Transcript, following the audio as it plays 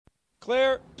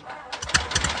Clear. You're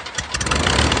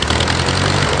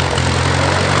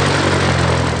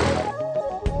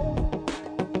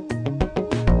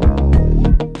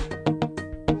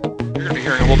going to be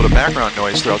hearing a little bit of background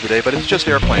noise throughout the day, but it's just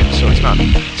airplanes, so it's not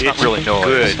really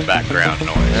noise. Good background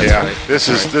noise. Yeah, right. this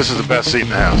is the best seat in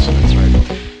the house. That's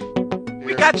right.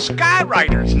 We got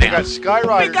skywriters now. We got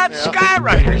skywriters. We got now.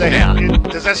 skywriters now.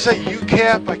 Does that say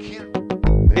UCAP? I can't.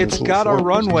 It's got a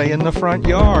runway in the front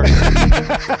yard.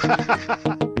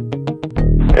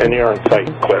 And you're on site,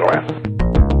 Clearland.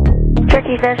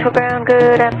 Turkey Central Ground,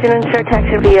 good afternoon, sir.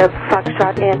 Taxi via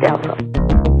Foxtrot and Alpha.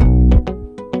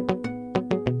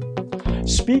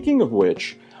 Speaking of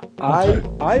which,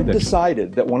 I've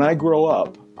decided that when I grow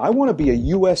up, I want to be a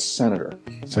U.S. Senator.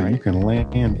 So you can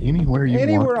land anywhere you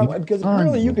want. Because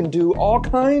really you can do all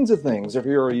kinds of things if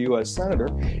you're a U.S. Senator,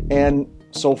 and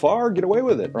so far get away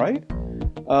with it, right?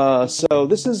 So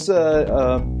this is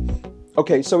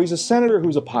okay. So he's a senator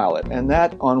who's a pilot, and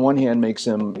that on one hand makes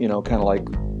him, kind of like,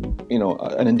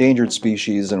 an endangered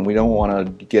species, and we don't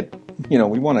want to get,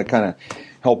 we want to kind of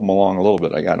help him along a little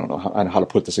bit. I don't know how to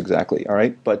put this exactly. All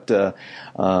right, but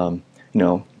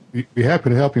We'd be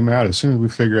happy to help him out as soon as we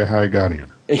figure out how he got in.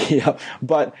 Yeah,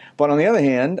 but on the other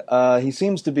hand, he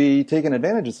seems to be taking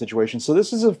advantage of the situation. So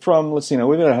this is from, let's see,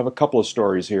 we're going to have a couple of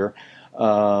stories here.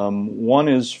 One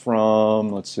is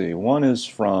from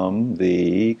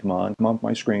the, come on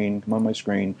my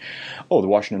screen. Oh, the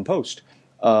Washington Post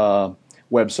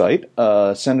website.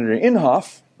 Senator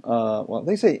Inhofe, well,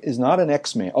 they say is not an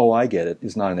X-Man. Oh, I get it.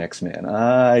 Is not an X-Man.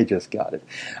 I just got it.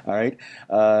 All right.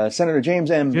 Senator James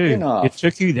M. Inhofe. It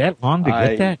took you that long to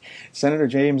get that? Senator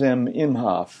James M.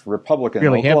 Inhofe, Republican,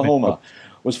 Oklahoma,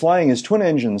 was flying his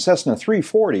twin-engine Cessna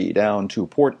 340 down to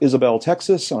Port Isabel,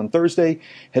 Texas on Thursday,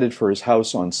 headed for his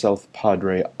house on South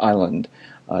Padre Island.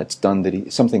 It's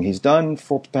something he's done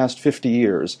for the past 50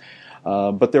 years.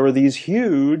 But there were these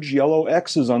huge yellow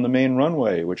X's on the main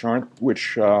runway, which aren't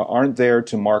there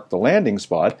to mark the landing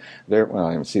spot.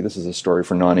 See, this is a story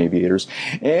for non-aviators.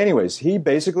 Anyways, he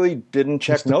basically didn't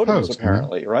check NOTAMs,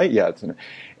 apparently, right? Yeah.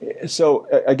 So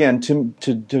again,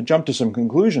 to jump to some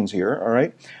conclusions here, all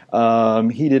right,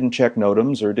 he didn't check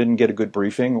NOTAMs or didn't get a good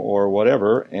briefing or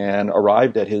whatever, and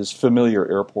arrived at his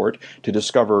familiar airport to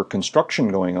discover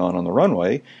construction going on the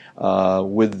runway.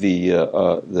 With the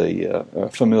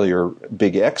familiar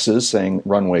big X's saying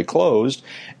runway closed,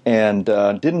 and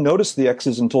didn't notice the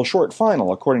X's until short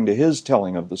final, according to his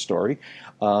telling of the story.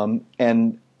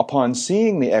 And upon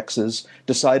seeing the X's,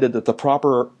 decided that the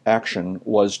proper action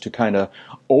was to kind of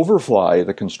overfly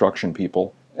the construction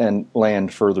people and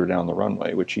land further down the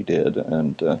runway, which he did.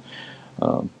 And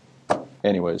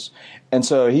anyways, and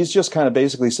so he's just kind of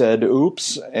basically said,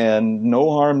 oops, and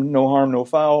no harm, no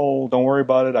foul, don't worry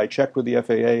about it, I checked with the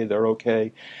FAA, they're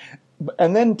okay.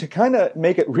 And then to kind of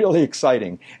make it really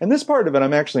exciting, and this part of it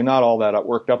I'm actually not all that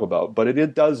worked up about, but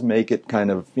it does make it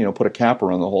kind of, put a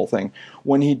capper on the whole thing.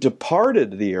 When he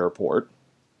departed the airport,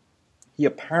 he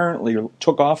apparently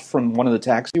took off from one of the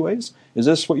taxiways. Is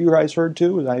this what you guys heard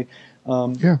too?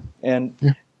 Yeah.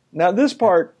 And now this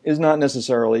part is not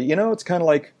necessarily, it's kind of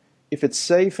like, if it's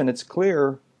safe and it's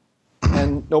clear,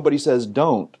 and nobody says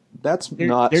don't, that's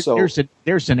not so.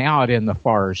 There's an out in the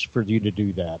farce for you to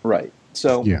do that, right?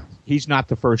 So he's not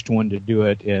the first one to do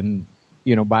it, and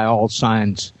by all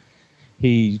signs,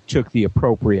 he took the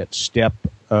appropriate step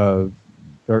tried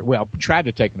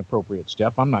to take an appropriate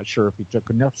step. I'm not sure if he took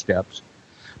enough steps,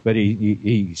 but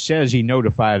he says he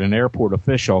notified an airport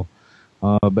official,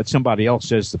 but somebody else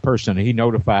says the person he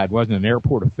notified wasn't an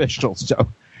airport official, so.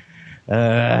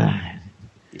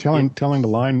 Telling the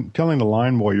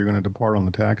line boy you're going to depart on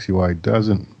the taxiway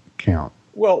doesn't count.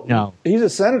 Well, no. He's a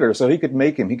senator, so he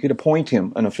could appoint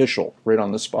him an official right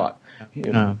on the spot.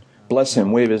 Bless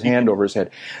him, wave his hand over his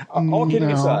head. All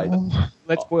kidding aside,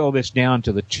 let's boil this down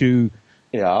to the two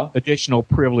additional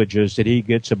privileges that he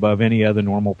gets above any other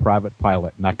normal private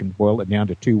pilot, and I can boil it down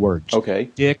to two words. Okay.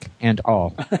 Dick and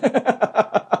all.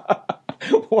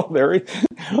 Well,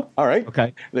 all right.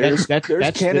 Okay. There's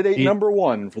candidate number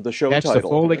one for the show that's title. That's the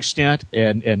full extent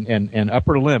and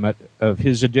upper limit of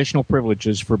his additional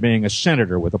privileges for being a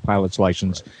senator with a pilot's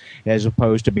license, as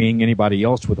opposed to being anybody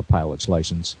else with a pilot's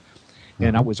license. Mm-hmm.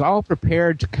 And I was all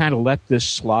prepared to kind of let this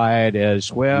slide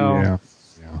as well.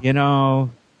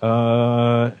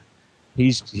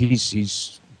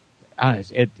 He's.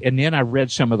 And then I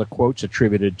read some of the quotes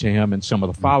attributed to him in some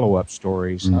of the follow-up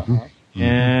stories. Mm-hmm.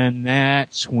 And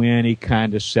that's when he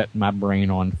kind of set my brain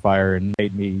on fire and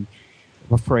made me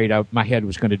afraid my head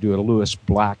was going to do a Lewis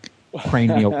Black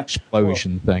cranial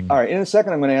explosion thing. All right, in a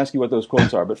second I'm going to ask you what those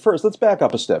quotes are, but first let's back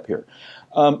up a step here.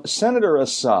 Senator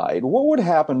aside, what would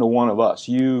happen to one of us,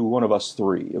 you, one of us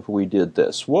three, if we did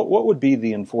this? What would be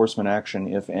the enforcement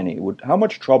action, if any? How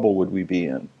much trouble would we be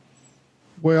in?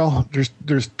 Well,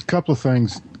 there's a couple of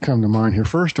things come to mind here.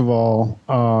 First of all,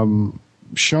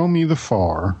 show me the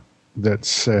FAR that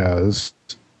says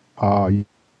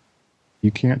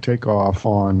you can't take off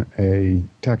on a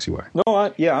taxiway. No,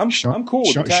 I'm cool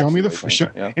with the taxiway. Show me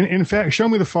the in fact, show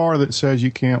me the FAR that says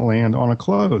you can't land on a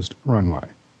closed runway.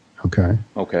 Okay.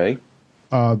 Okay.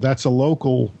 That's a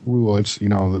local rule. It's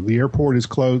the airport is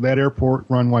closed. That airport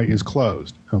runway is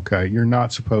closed. Okay, you're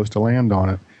not supposed to land on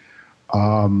it.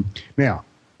 Now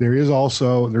there's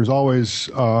always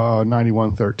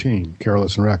 9113,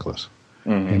 careless and reckless,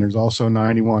 and there's also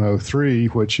 9103,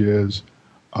 which is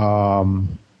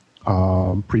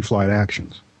pre-flight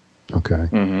actions. Okay.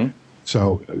 Mm-hmm.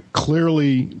 So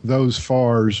clearly those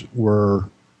FARs were,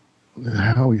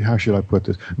 how should I put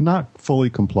this? Not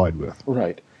fully complied with.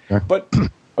 Right. Okay. But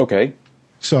okay.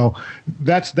 So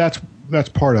that's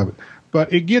part of it.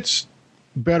 But it gets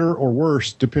better or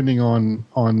worse depending on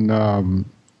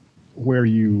where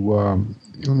you.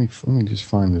 Let me just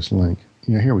find this link.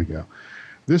 Yeah, here we go.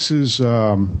 This is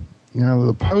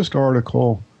the Post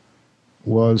article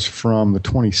was from the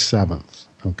 27th.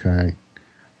 Okay.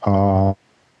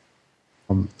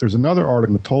 There's another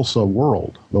article in the Tulsa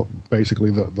World,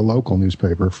 basically the local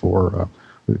newspaper for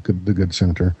the good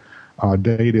senator,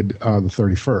 dated the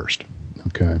 31st.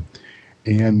 Okay.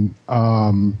 And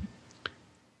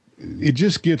it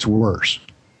just gets worse.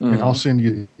 Mm-hmm. And I'll send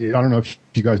you, I don't know if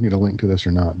you guys need a link to this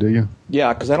or not, do you?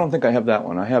 Yeah, because I don't think I have that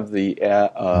one. I have the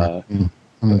Aero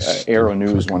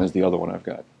News one is the other one I've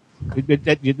got.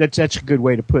 That's a good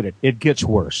way to put it. It gets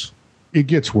worse. It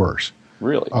gets worse.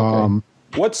 Really? Okay.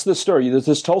 What's the story? There's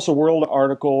this Tulsa World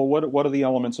article. What are the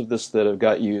elements of this that have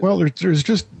got you? Well, there's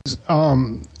just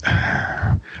some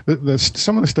of the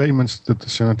statements that the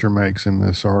senator makes in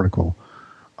this article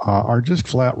are just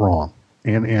flat wrong,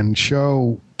 and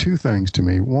show two things to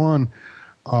me. One,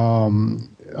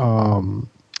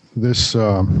 this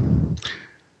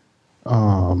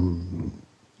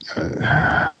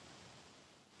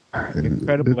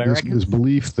incredible arrogance. This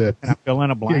belief that fill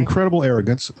in a blank. Incredible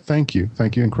arrogance. Thank you.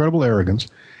 Incredible arrogance,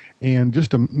 and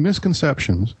just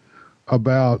misconceptions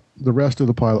about the rest of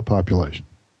the pilot population.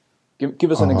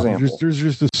 Give us an example. There's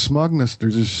just this smugness.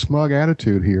 There's this smug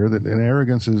attitude here and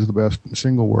arrogance is the best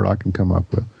single word I can come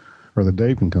up with, or that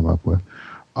Dave can come up with.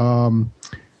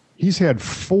 He's had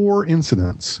 4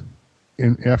 incidents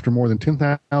after more than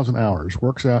 10,000 hours.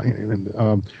 Works out,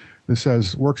 it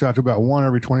says works out to about 1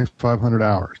 every 2,500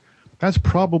 hours. That's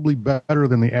probably better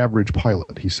than the average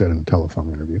pilot, he said in a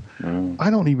telephone interview.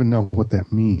 I don't even know what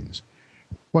that means.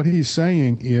 What he's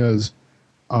saying is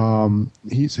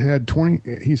he's had 4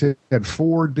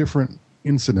 different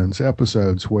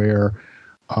episodes where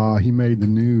he made the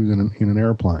news in an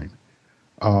airplane.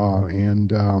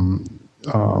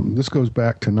 This goes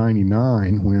back to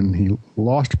 99 when he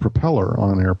lost a propeller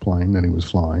on an airplane that he was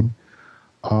flying.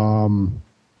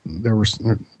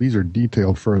 These are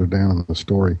detailed further down in the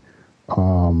story.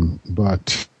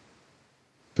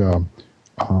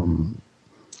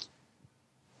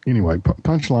 Anyway,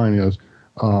 punchline is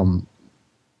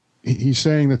he's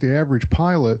saying that the average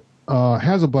pilot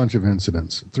has a bunch of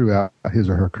incidents throughout his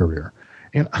or her career.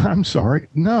 And I'm sorry,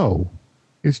 no.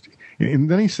 And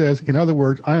then he says, in other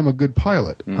words, I am a good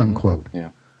pilot, unquote.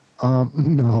 Yeah.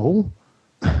 No,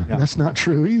 that's not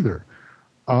true either.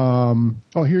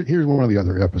 Here's one of the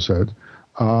other episodes.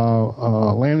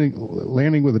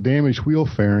 Landing with a damaged wheel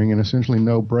fairing and essentially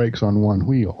no brakes on one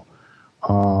wheel.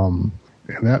 And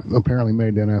that apparently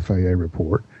made an FAA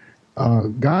report.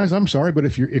 Guys, I'm sorry, but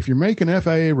if you're making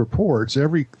FAA reports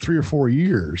every 3 or 4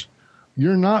 years,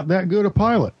 you're not that good a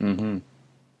pilot. Mm-hmm.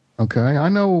 Okay, I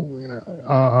know.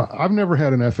 I've never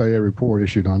had an FAA report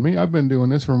issued on me. I've been doing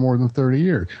this for more than 30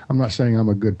 years. I'm not saying I'm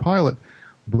a good pilot,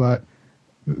 but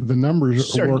the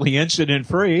numbers certainly incident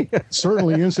free.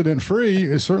 Certainly incident free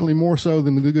is certainly more so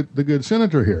than the good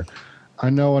senator here.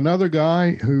 I know another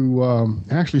guy who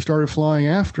actually started flying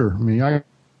after me. I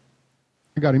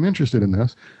got him interested in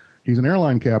this. He's an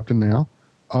airline captain now.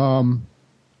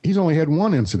 He's only had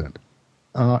 1 incident.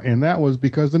 And that was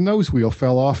because the nose wheel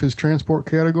fell off his transport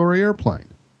category airplane.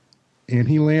 And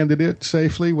he landed it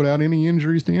safely without any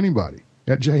injuries to anybody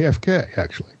at JFK,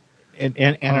 actually. And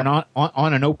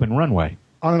on an open runway.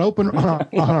 On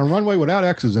a runway without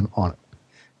X's on it.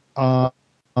 But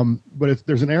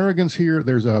there's an arrogance here.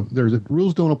 There's a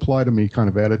rules don't apply to me kind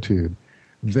of attitude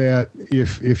that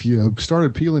if you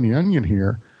started peeling the onion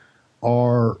here,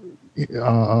 are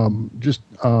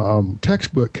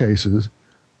textbook cases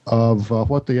of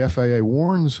what the FAA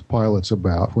warns pilots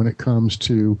about when it comes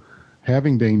to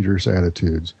having dangerous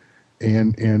attitudes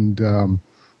and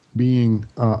being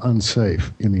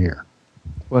unsafe in the air.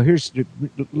 Well, here's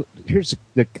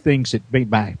the things that made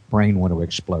my brain want to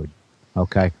explode.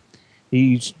 Okay,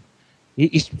 he's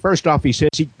first off, he says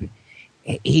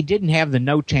he didn't have the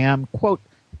NOTAM. Quote,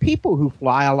 people who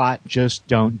fly a lot just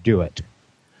don't do it.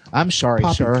 I'm sorry,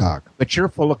 sir, but you're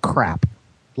full of crap.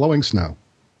 Blowing snow.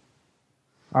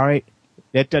 All right,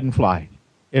 that doesn't fly,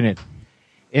 isn't it?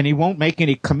 And he won't make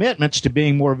any commitments to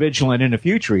being more vigilant in the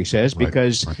future, he says,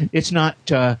 because it's not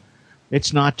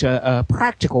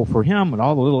practical for him and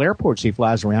all the little airports he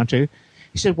flies around to.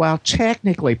 He said, while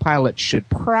technically pilots should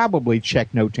probably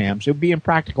check NOTAMs, it would be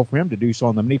impractical for him to do so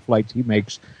on the many flights he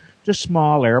makes to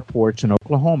small airports in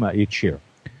Oklahoma each year.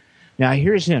 Now,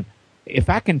 here's him. If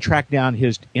I can track down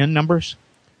his N numbers,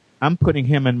 I'm putting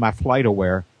him in my flight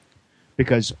aware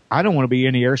because I don't want to be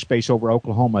in the airspace over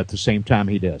Oklahoma at the same time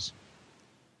he does.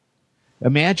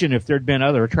 Imagine if there'd been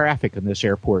other traffic in this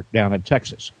airport down in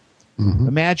Texas. Mm-hmm.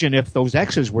 Imagine if those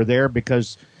X's were there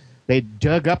because they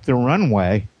dug up the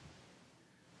runway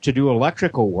to do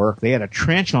electrical work. They had a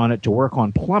trench on it to work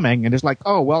on plumbing, and it's like,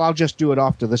 oh, well, I'll just do it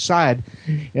off to the side.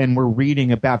 And we're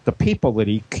reading about the people that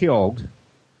he killed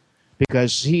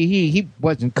because he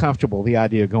wasn't comfortable with the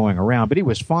idea of going around, but he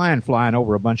was fine flying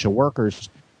over a bunch of workers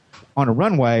on a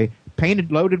runway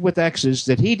painted, loaded with X's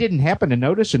that he didn't happen to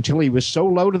notice until he was so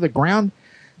low to the ground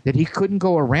that he couldn't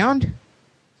go around.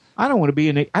 I don't want to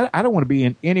be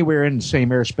in anywhere in the same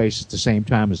airspace at the same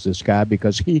time as this guy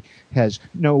because he has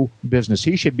no business.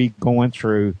 He should be going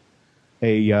through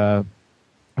a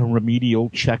remedial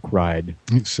check ride.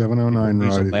 709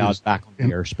 he's ride. Allowed back on the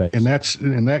airspace,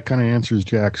 and that kind of answers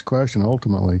Jack's question.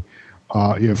 Ultimately,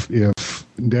 if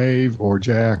Dave or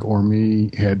Jack or me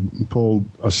had pulled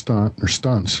a stunt or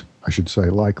stunts, I should say,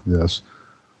 like this,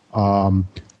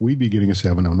 we'd be getting a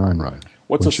 709 ride.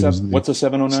 What's a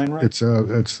 709 ride? It's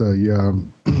a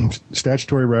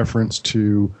statutory reference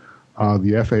to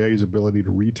the FAA's ability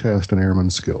to retest an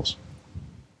airman's skills.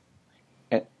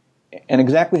 And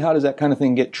exactly how does that kind of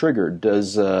thing get triggered? Do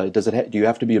you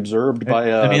have to be observed by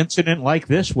an incident like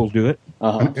this? Will do it.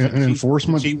 Uh-huh. An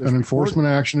enforcement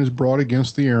action is brought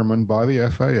against the airman by the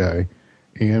FAA,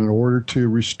 and in order to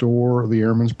restore the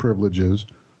airman's privileges,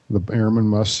 the airman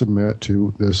must submit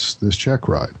to this check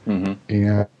ride,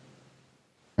 and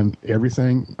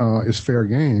everything is fair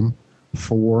game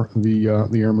for the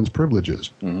airman's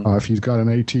privileges. If he's got an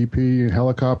ATP,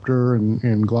 helicopter,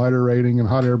 and glider rating, and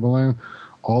hot air balloon,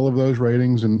 all of those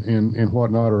ratings and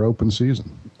whatnot are open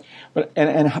season. But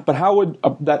how would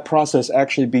that process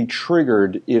actually be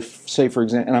triggered if, say, for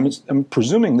example, and I'm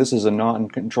presuming this is a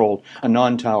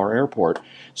non-tower airport,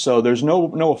 so there's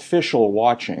no official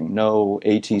watching, no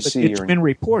ATC. But it's been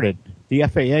reported. The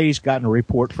FAA's gotten a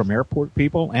report from airport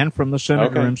people and from the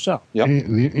senator himself. Yep.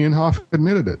 Inhofe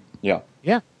admitted it. Yeah.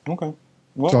 Yeah. Okay.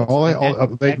 Well,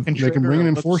 so they can bring an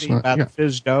enforcement. The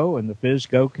FSDO, and the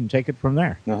FSDO can take it from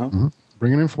there.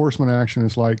 Bring an enforcement action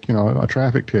is like a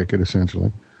traffic ticket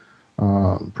essentially,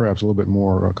 perhaps a little bit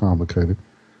more complicated.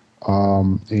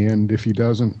 And if he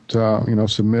doesn't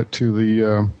submit to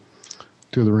the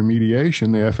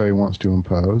remediation the FAA wants to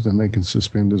impose, then they can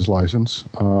suspend his license.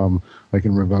 They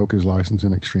can revoke his license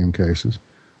in extreme cases.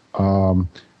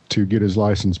 To get his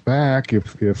license back,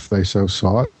 if they so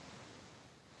sought,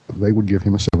 they would give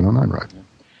him a 709 ride.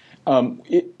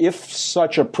 If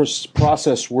such a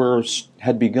process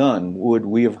had begun, would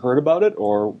we have heard about it,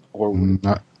 or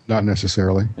not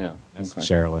necessarily? Yeah,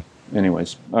 necessarily. Okay.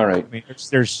 Anyways, all right. I mean,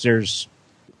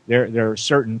 there are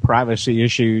certain privacy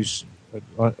issues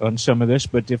on some of this,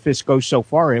 but if this goes so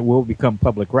far, it will become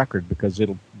public record because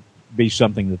it'll be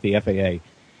something that the FAA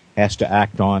has to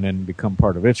act on and become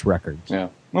part of its records. Yeah.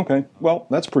 Okay. Well,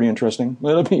 that's pretty interesting.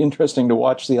 It'll be interesting to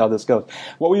watch, see how this goes.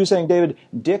 What were you saying, David?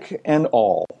 Dick and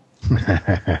all.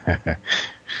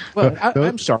 Well,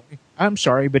 I'm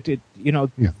sorry, but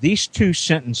these three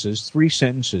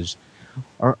sentences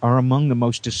are among the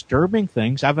most disturbing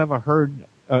things I've ever heard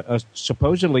a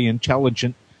supposedly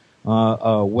intelligent,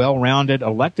 well-rounded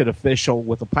elected official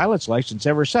with a pilot's license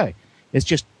ever say. It's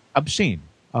just obscene.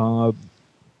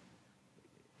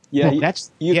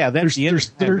 That's the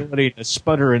inability to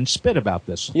sputter and spit about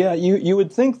this. Yeah, you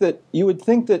would think that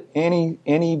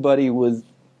anybody with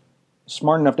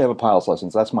smart enough to have a pilot's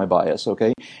license, that's my bias,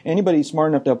 okay? Anybody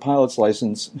smart enough to have a pilot's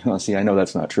license, see, I know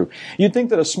that's not true. You'd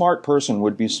think that a smart person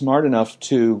would be smart enough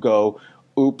to go,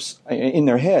 oops, in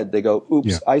their head, they go,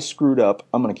 oops, I screwed up.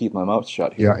 I'm going to keep my mouth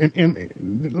shut here. Yeah, and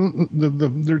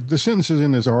the sentences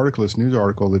in this article, this news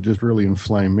article, that just really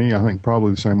inflame me, I think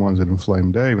probably the same ones that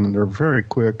inflame Dave, and they're very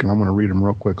quick, and I'm going to read them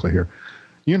real quickly here.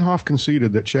 Inhofe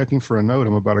conceded that checking for a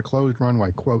NOTAM about a closed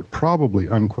runway, quote, probably,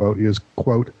 unquote, is,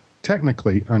 quote,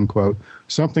 technically, unquote,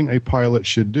 something a pilot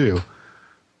should do.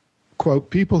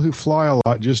 Quote, people who fly a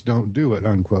lot just don't do it,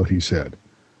 unquote, he said.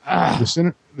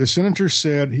 The senator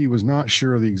said he was not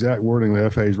sure of the exact wording of the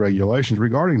FAA's regulations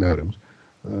regarding NOTAMs,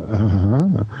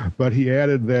 but he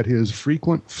added that his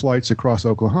frequent flights across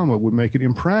Oklahoma would make it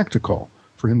impractical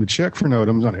for him to check for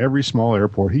NOTAMs on every small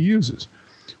airport he uses.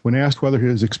 When asked whether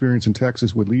his experience in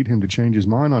Texas would lead him to change his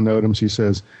mind on NOTAMs, he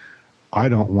says, I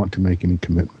don't want to make any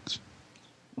commitments.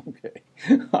 Okay.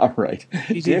 All right.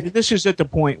 This is at the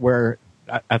point where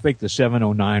I think the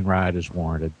 709 ride is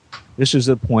warranted. This is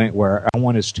the point where I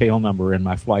want his tail number in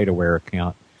my FlightAware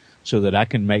account so that I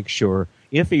can make sure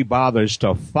if he bothers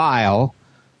to file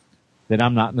that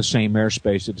I'm not in the same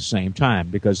airspace at the same time.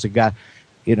 Because the guy,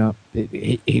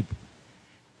 he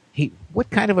what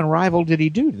kind of an arrival did he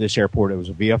do to this airport? It was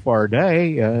a VFR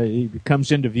day. He comes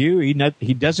into view.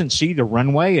 He doesn't see the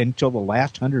runway until the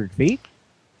last 100 feet.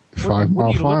 5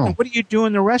 mile final. What are you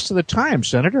doing the rest of the time,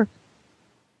 Senator?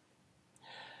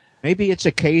 Maybe it's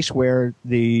a case where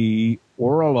the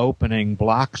oral opening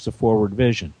blocks the forward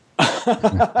vision.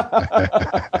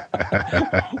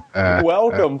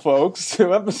 Welcome, folks,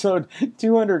 to episode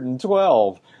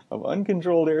 212 of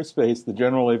Uncontrolled Airspace, the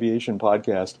General Aviation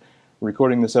Podcast.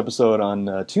 Recording this episode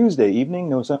on Tuesday evening,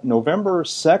 November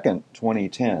 2nd,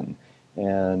 2010.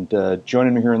 And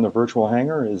joining me here in the virtual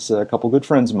hangar is a couple good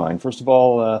friends of mine. First of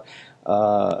all, a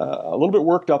little bit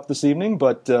worked up this evening,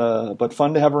 but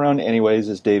fun to have around anyways,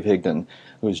 is Dave Higdon,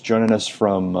 who's joining us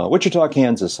from Wichita,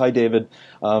 Kansas. Hi, David.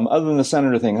 Other than the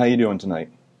Senator thing, how you doing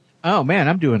tonight? Oh, man,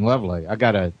 I'm doing lovely. I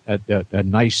got a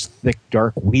nice, thick,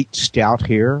 dark wheat stout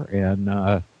here, and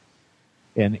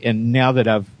now that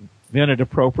I've vented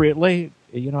appropriately,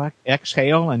 I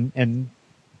exhale and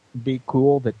be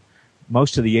cool that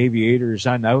most of the aviators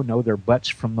I know their butts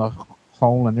from the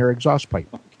hole in their exhaust pipe.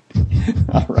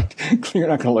 All right. You're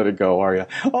not going to let it go, are you?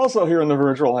 Also here in the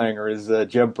virtual hangar is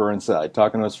Jeb Burnside,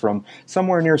 talking to us from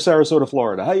somewhere near Sarasota,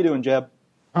 Florida. How you doing, Jeb?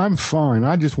 I'm fine.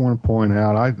 I just want to point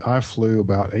out I flew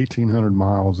about 1,800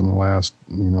 miles in the last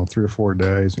 3 or 4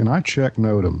 days, and I checked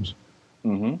NOTAMs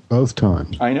both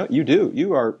times. I know you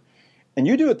do. And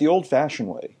you do it the old-fashioned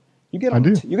way. You get on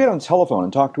the telephone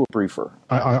and talk to a briefer.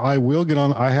 I will get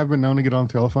on. I have been known to get on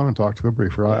the telephone and talk to a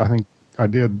briefer. I think I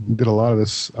did a lot of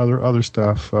this other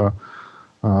stuff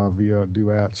via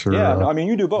duets. Or,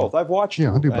 you do both. I've watched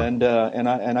you. I do both. And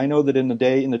I know that in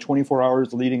the 24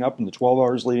 hours leading up and the 12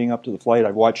 hours leading up to the flight,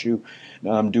 I've watched you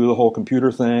do the whole computer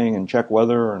thing and check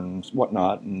weather and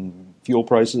whatnot and fuel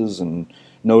prices and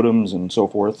NOTAMs and so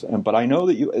forth. But I know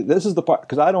that this is the part,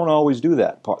 because I don't always do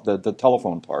that part, the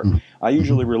telephone part. I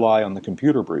usually rely on the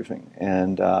computer briefing,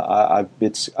 and I've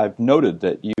noted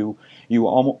that you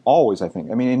always, I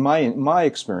think, in my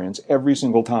experience, every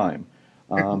single time.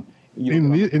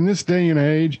 In this day and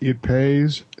age, it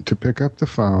pays to pick up the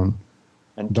phone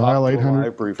and dial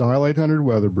 800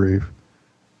 weather brief,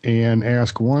 and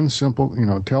ask one simple,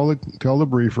 tell the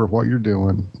briefer what you're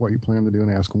doing, what you plan to do,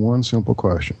 and ask one simple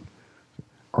question.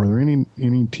 Are there any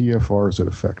TFRs that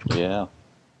affect me? Yeah.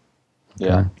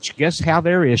 Okay. Guess how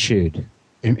they're issued,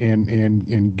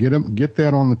 and get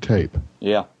that on the tape.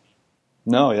 Yeah.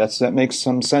 No, that makes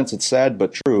some sense. It's sad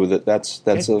but true that's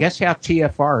guess how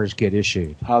TFRs get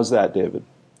issued. How's that, David?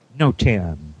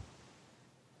 NOTAM.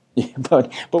 Yeah,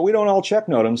 but we don't all check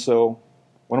NOTAM, so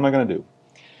what am I going to do?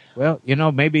 Well,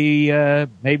 maybe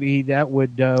that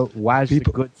would wise the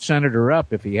good senator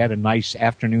up if he had a nice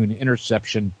afternoon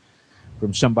interception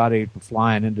from somebody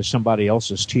flying into somebody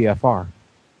else's TFR.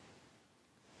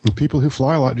 And people who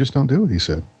fly a lot just don't do it, he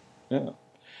said. Yeah.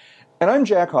 And I'm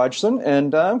Jack Hodgson,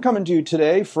 and I'm coming to you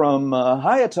today from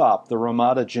high atop the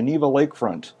Ramada Geneva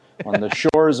lakefront on the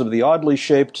shores of the oddly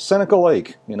shaped Seneca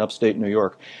Lake in upstate New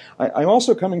York. I'm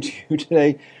also coming to you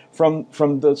today from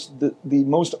the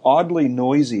most oddly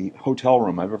noisy hotel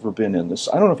room I've ever been in.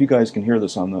 I don't know if you guys can hear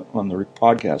this on the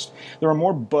podcast. There are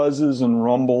more buzzes and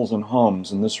rumbles and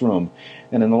hums in this room.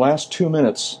 And in the last 2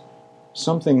 minutes,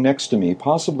 something next to me,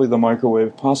 possibly the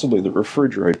microwave, possibly the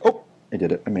refrigerator. Oh, I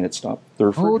did it. It stopped. The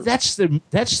refrigerator. Oh,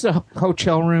 that's the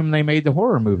hotel room they made the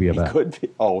horror movie about. It could be.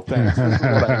 Oh, thanks. This is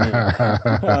what I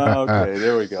mean. Okay,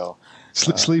 there we go.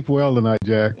 Sleep well tonight,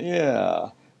 Jack.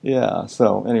 Yeah.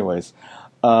 So, anyways.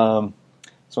 So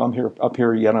I'm up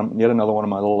here yet another one of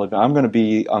my little events. I'm going to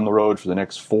be on the road for the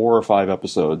next 4 or 5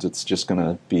 episodes. It's just going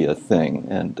to be a thing,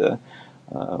 and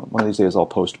One of these days I'll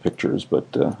post pictures, but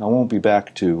I won't be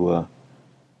back to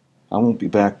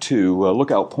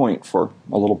Lookout Point for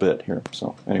a little bit here.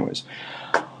 So, anyways,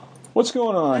 what's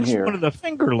going on here? One of the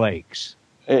Finger Lakes.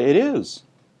 It is,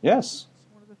 yes.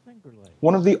 One of the Finger Lakes.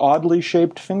 One of the oddly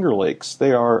shaped Finger Lakes.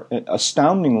 They are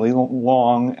astoundingly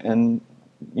long and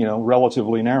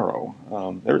relatively narrow.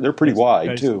 They're pretty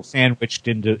wide too. Sandwiched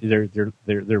into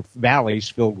their valleys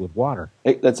filled with water.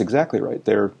 That's exactly right.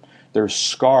 They're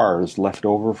scars left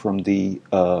over from the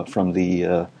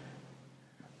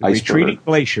retreating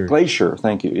glacier. Glacier,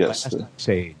 thank you. Yes,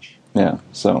 Sage. Yeah.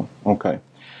 So okay.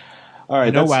 All right.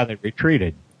 You know why they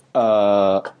retreated?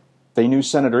 They knew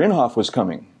Senator Inhofe was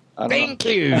coming. Thank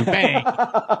you. Bang.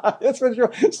 That's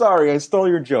what sorry, I stole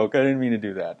your joke. I didn't mean to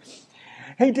do that.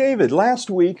 Hey, David, last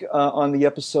week on the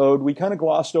episode, we kind of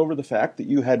glossed over the fact that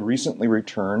you had recently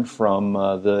returned from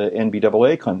the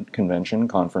NBAA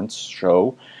conference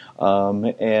show.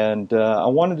 And I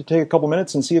wanted to take a couple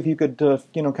minutes and see if you could,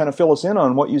 kind of fill us in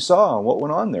on what you saw and what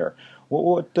went on there. What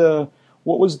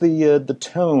was the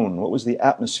tone? What was the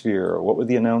atmosphere? What were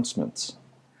the announcements?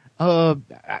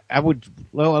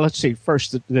 Let's see.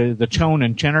 First, the tone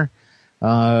and tenor.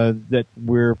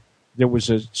 There was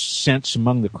a sense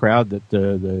among the crowd that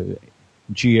the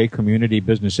GA community,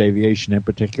 business aviation in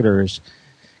particular, is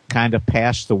kind of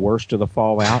past the worst of the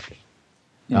fallout.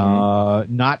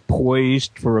 Mm-hmm. Not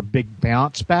poised for a big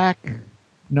bounce back,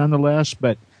 nonetheless,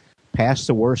 but past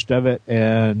the worst of it.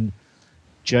 And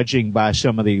judging by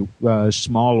some of the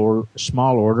small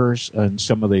orders and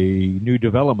some of the new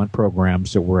development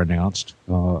programs that were announced,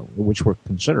 which were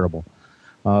considerable.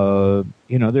 The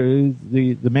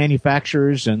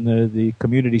manufacturers and the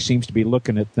community seems to be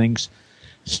looking at things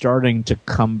starting to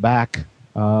come back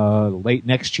late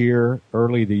next year,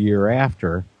 early the year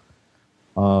after,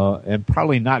 and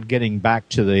probably not getting back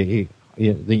to the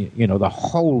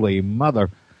holy mother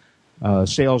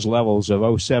sales levels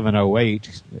of 07,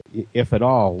 08, if at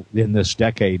all, in this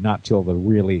decade, not till the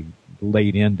really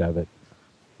late end of it.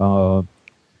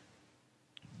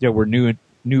 There were new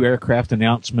aircraft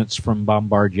announcements from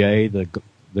Bombardier,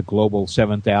 the Global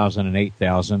 7000 and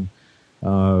 8000.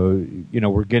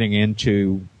 We're getting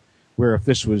into where if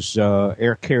this was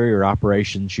air carrier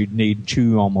operations, you'd need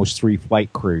 2, almost 3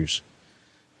 flight crews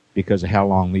because of how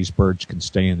long these birds can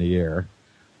stay in the air.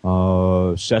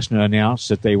 Cessna announced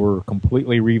that they were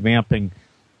completely revamping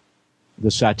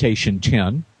the Citation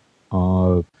 10,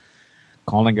 calling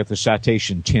it the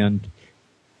Citation 10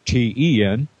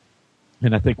 TEN.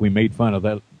 And I think we made fun of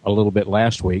that a little bit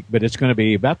last week, but it's going to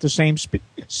be about the same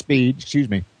speed,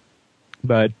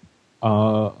 but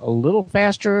a little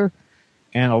faster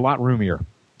and a lot roomier,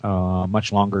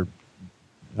 much longer,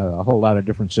 a whole lot of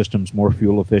different systems, more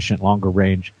fuel efficient, longer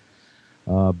range,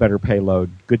 better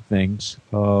payload, good things.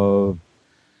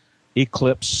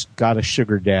 Eclipse got a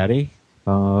sugar daddy,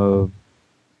 and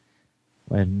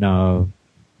now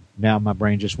my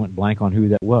brain just went blank on who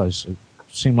that was.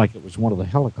 Seemed like it was one of the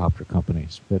helicopter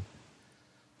companies, but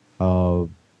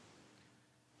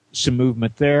some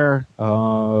movement there.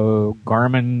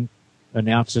 Garmin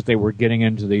announced that they were getting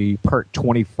into the Part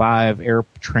 25 air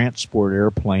transport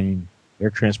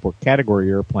category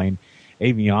airplane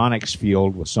avionics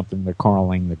field with something they're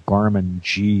calling the Garmin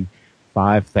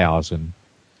G5000,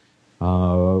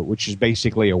 which is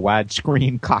basically a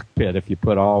widescreen cockpit. If you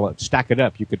stack it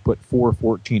up, you could put 4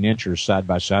 14-inchers side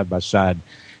by side,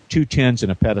 2 10s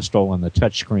and a pedestal and the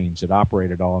touch screens that operate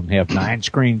it all and have 9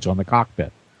 screens on the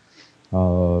cockpit.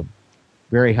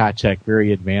 Very high-tech,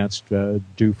 very advanced,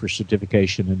 due for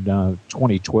certification in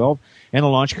 2012. And the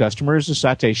launch customer is the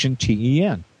Citation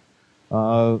TEN.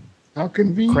 How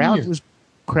convenient.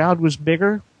 Crowd was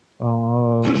bigger.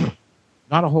 Not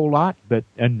a whole lot, but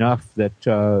enough that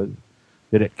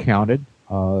it counted.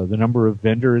 The number of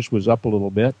vendors was up a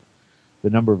little bit. The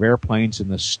number of airplanes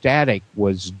and the static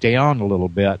was down a little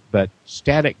bit, but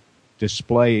static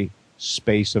display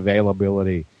space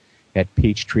availability at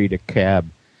Peachtree to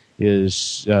Cab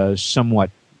is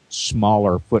somewhat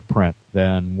smaller footprint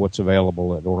than what's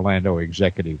available at Orlando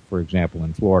Executive, for example,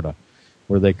 in Florida,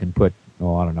 where they can put,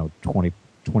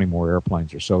 20 more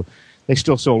airplanes or so. They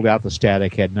still sold out the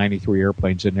static, had 93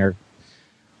 airplanes in there.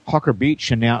 Hawker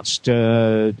Beach announced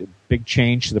a big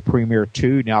change to the Premier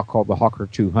 2, now called the Hawker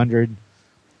 200.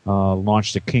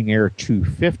 Launched the King Air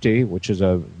 250, which is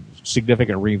a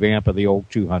significant revamp of the old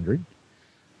 200.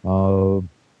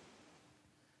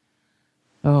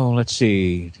 Let's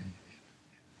see.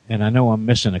 And I know I'm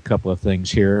missing a couple of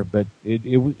things here, but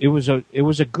it was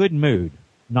a good mood,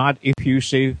 not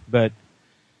effusive, but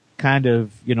kind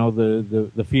of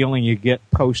the feeling you get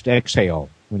post exhale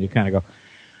when you kind of go,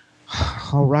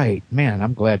 All right, man,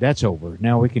 I'm glad that's over.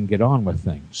 Now we can get on with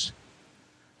things.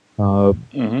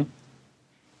 And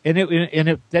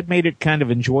that made it kind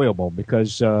of enjoyable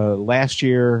because last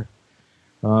year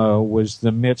was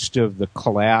the midst of the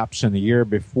collapse, and the year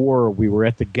before we were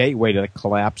at the gateway to the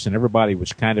collapse, and everybody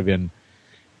was kind of in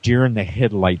deer in the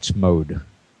headlights mode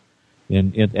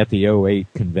at the 08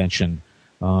 convention.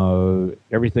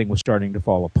 Everything was starting to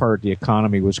fall apart. The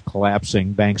economy was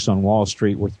collapsing. Banks on Wall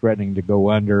Street were threatening to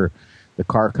go under. The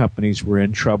car companies were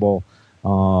in trouble.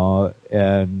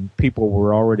 And people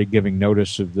were already giving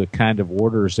notice of the kind of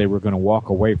orders they were going to walk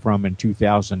away from in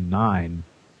 2009.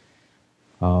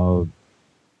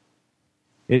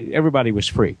 Everybody was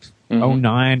freaked.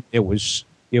 2009, it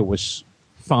was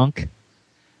funk.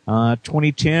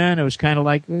 2010, it was kind of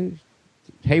like,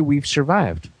 hey, we've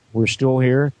survived. We're still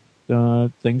here.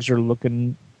 Things are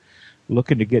looking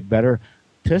to get better.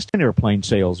 Piston airplane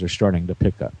sales are starting to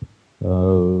pick up,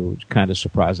 kind of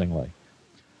surprisingly.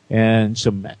 And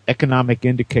some economic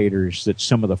indicators that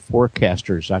some of the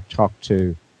forecasters I talked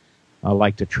to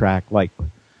like to track, like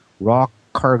raw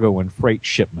cargo and freight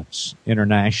shipments,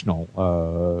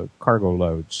 international cargo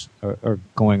loads are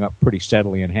going up pretty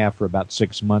steadily and have for about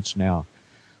 6 months now.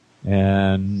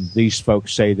 And these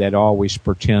folks say that always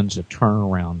portends a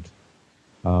turnaround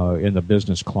in the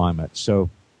business climate. So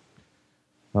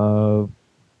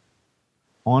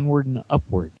onward and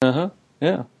upward. Yeah.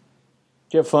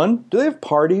 Do you have fun? Do they have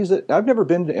parties? I've never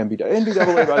been to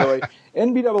NBAA, by the way.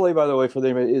 NBAA, by the way, for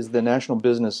them is the National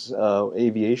Business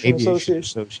Aviation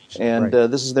Association. And right.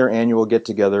 This is their annual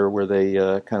get-together where they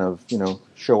kind of,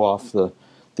 show off the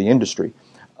industry.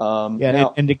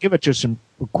 Now, and to give it just some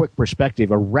quick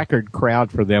perspective, a record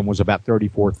crowd for them was about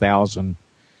 34,000.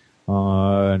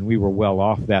 And we were well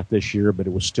off that this year, but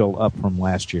it was still up from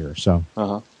last year. So,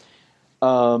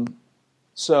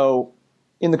 So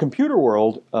in the computer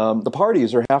world, the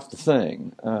parties are half the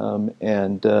thing,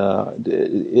 and I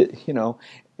know.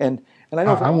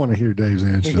 I want to hear Dave's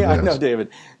answer. Yeah, to this. I know, David.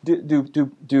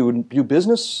 Do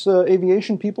business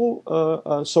aviation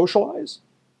people socialize?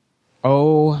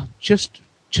 Oh, just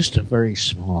a very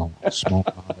small modest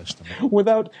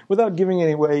amount. Without giving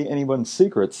away anyone's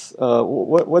secrets,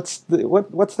 what's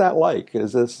that like?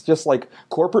 Is this just like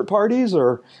corporate parties,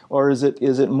 or is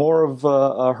it more of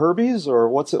Herbie's, or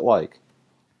what's it like?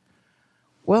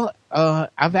 Well,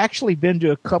 I've actually been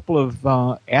to a couple of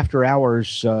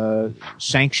after-hours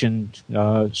sanctioned,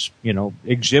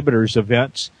 exhibitors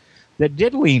events that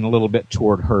did lean a little bit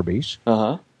toward Herbie's.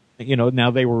 Now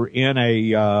they were in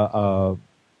a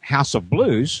House of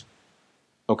Blues.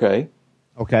 Okay.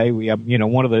 We have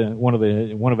one of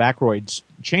Aykroyd's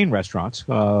chain restaurants,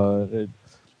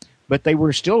 but they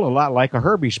were still a lot like a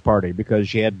Herbie's party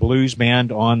because you had blues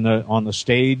band on the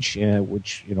stage,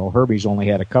 which Herbie's only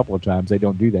had a couple of times. They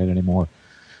don't do that anymore.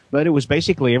 But it was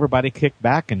basically everybody kicked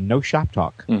back and no shop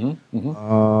talk. One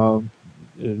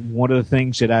of the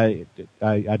things that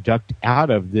I ducked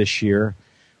out of this year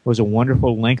was a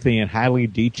wonderful, lengthy, and highly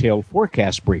detailed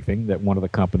forecast briefing that one of the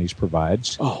companies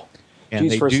provides. Oh,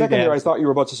 geez, for a second there, I thought you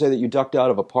were about to say that you ducked out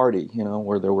of a party,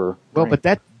 where there were... Well, but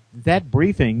that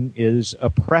briefing is a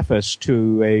preface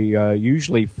to a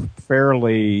usually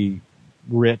fairly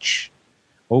rich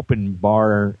open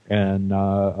bar and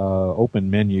open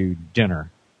menu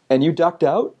dinner. And you ducked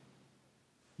out?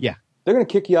 Yeah. They're going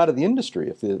to kick you out of the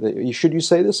industry. Should you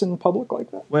say this in public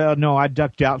like that? Well, no, I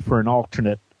ducked out for an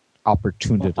alternate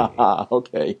opportunity.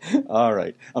 Okay. All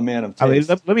right. A man of taste.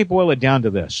 Let me boil it down to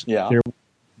this. Yeah.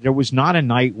 There was not a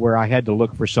night where I had to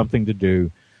look for something to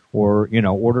do or,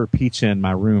 order pizza in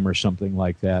my room or something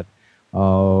like that.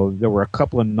 There were a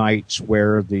couple of nights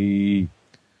where the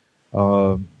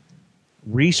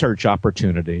research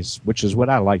opportunities, which is what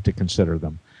I like to consider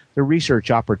them, the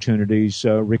research opportunities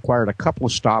required a couple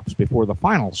of stops before the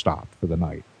final stop for the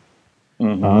night.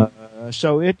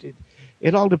 So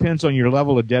it all depends on your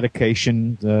level of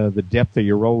dedication, the depth of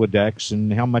your Rolodex,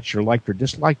 and how much you're liked or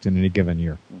disliked in any given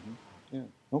year. Yeah.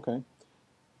 Okay.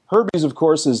 Herbie's, of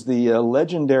course, is the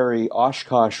legendary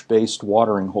Oshkosh-based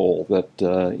watering hole that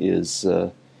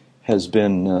has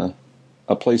been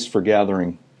a place for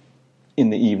gathering in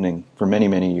the evening for many,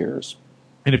 many years.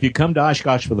 And if you come to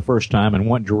Oshkosh for the first time and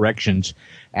want directions,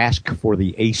 ask for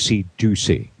the AC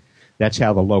Doocy. That's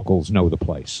how the locals know the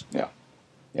place. Yeah.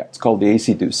 Yeah, it's called the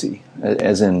AC Doocy,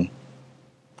 as in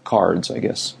cards, I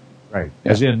guess. Right.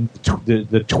 Yeah. As in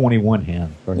the 21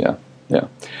 hand. Right? Yeah.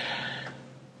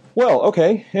 Well,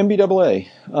 okay, NBAA.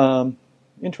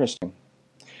 Interesting.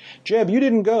 Jeb, you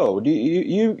didn't go.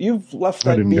 You've left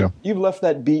that beat. Go. You've left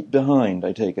that beat behind.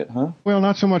 I take it, huh? Well,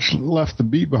 not so much left the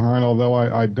beat behind, although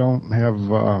I don't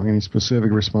have any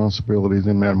specific responsibilities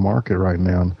in that market right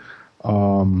now.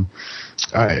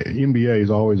 NBA is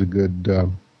always a good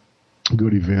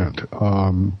event.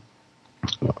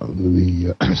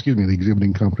 The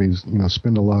exhibiting companies,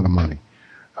 spend a lot of money,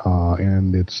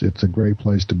 and it's a great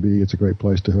place to be. It's a great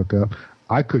place to hook up.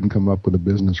 I couldn't come up with a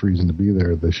business reason to be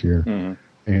there this year,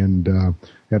 and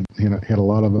had a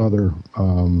lot of other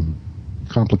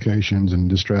complications and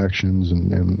distractions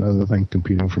and other things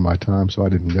competing for my time, so I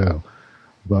didn't go.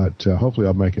 But hopefully,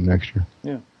 I'll make it next year.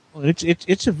 Yeah. Well,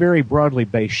 it's a very broadly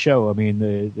based show. I mean,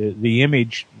 the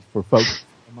image for folks,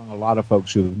 among a lot of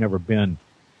folks who have never been,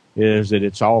 is that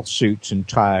it's all suits and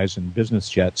ties and business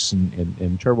jets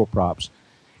and turboprops.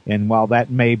 And while that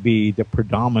may be the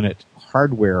predominant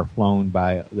hardware flown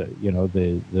by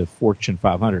the Fortune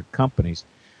 500 companies,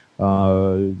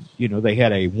 they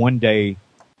had a one-day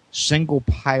single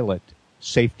pilot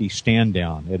safety stand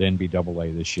down at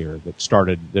NBAA this year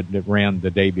that ran the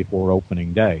day before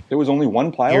opening day. There was only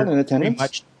one pilot in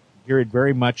attendance? Geared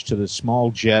very much to the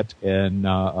small jet and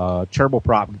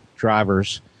turboprop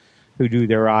drivers who do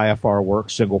their IFR work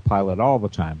single pilot all the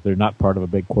time. They're not part of a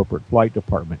big corporate flight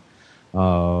department.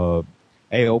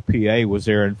 AOPA was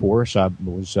there in force. I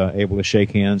was able to shake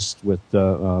hands with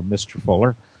Mr.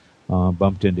 Fuller,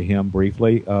 bumped into him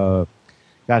briefly.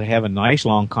 Got to have a nice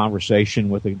long conversation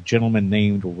with a gentleman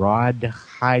named Rod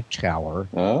Hightower,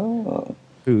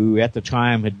 who at the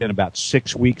time had been about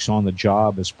 6 weeks on the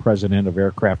job as president of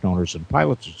Aircraft Owners and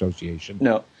Pilots Association.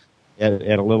 At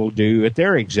a little do at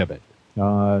their exhibit.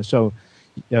 So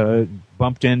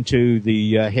bumped into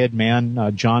the head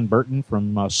man, John Burton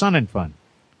from Sun and Fun,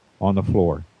 on the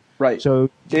floor. Right. So,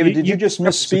 David, did you just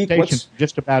misspeak?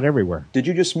 Just about everywhere. Did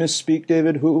you just misspeak,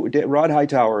 David? Rod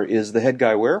Hightower is the head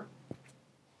guy where?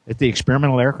 At the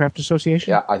Experimental Aircraft Association?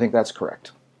 Yeah, I think that's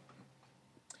correct.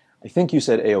 I think you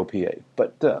said AOPA,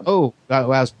 but... that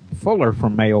was Fuller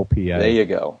from AOPA. There you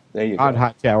go. Rod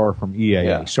Hightower from EAA.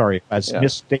 Yeah. Sorry, I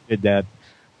misstated that.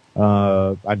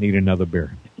 I need another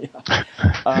beer. Yeah.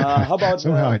 How about...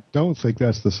 Somehow I don't think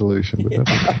that's the solution. But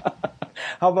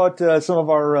how about some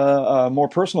of our more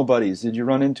personal buddies? Did you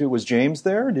run into... Was James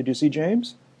there? Did you see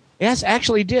James? Yes,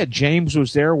 actually did. James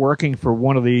was there working for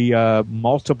one of the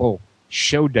multiple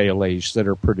show dailies that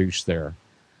are produced there.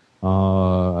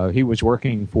 He was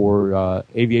working for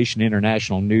Aviation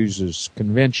International News'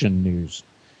 convention news.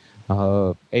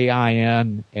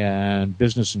 AIN and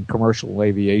Business and Commercial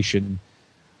Aviation,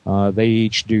 they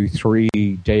each do 3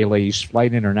 dailies.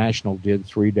 Flight International did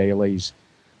 3 dailies.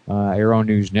 Aero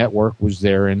News Network was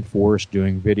there in force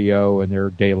doing video and their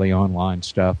daily online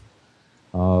stuff.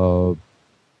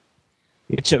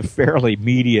 It's a fairly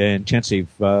media-intensive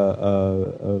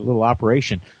little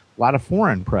operation. A lot of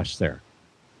foreign press there.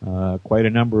 Quite a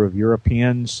number of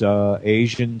Europeans,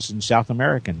 Asians, and South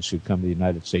Americans who come to the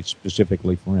United States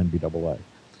specifically for NBAA.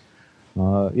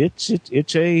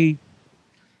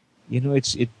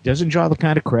 It doesn't draw the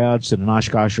kind of crowds that an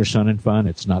Oshkosh or Sun and Fun.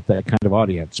 It's not that kind of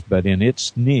audience, but in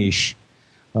its niche,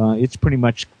 it's pretty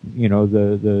much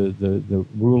the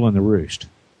rule and the roost.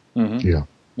 Mm-hmm.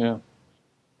 Yeah.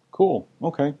 Cool.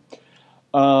 Okay.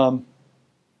 All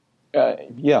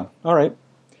right.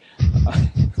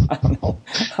 I don't know.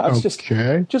 I was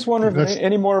just wondering if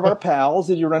any more of our pals.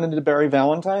 Did you run into Barry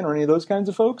Valentine or any of those kinds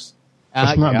of folks?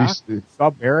 Saw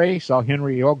Barry. Saw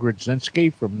Henry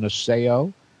Ogrodzinski from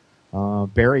NASAO.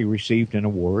 Barry received an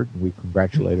award. We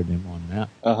congratulated him on that.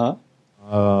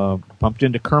 Bumped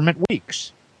into Kermit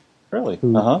Weeks. Really?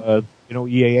 Who,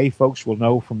 EAA folks will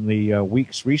know from the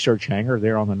Weeks Research Hangar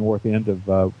there on the north end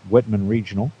of Whitman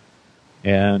Regional,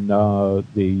 and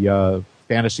the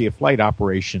Fantasy of Flight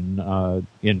operation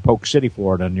in Polk City,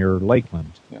 Florida, near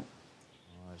Lakeland. Yeah.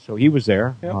 So he was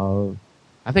there. Yep.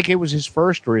 I think it was his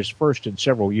first in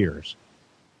several years.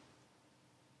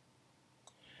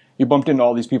 You bumped into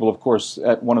all these people, of course,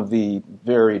 at one of the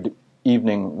varied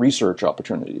evening research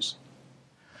opportunities.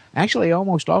 Actually,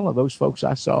 almost all of those folks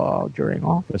I saw during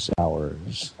office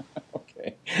hours.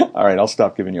 Okay. All right, I'll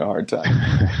stop giving you a hard time.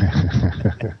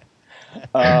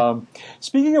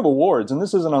 Speaking of awards, and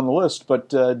this isn't on the list, but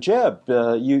Jeb,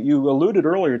 you alluded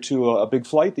earlier to a big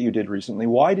flight that you did recently.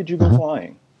 Why did you go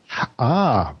flying?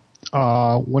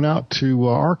 Went out to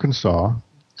Arkansas.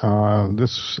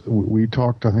 We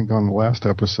talked, I think, on the last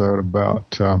episode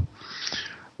about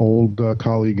old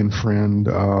colleague and friend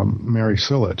Mary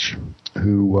Silich,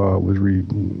 who was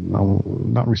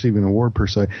not receiving an award per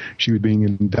se. She was being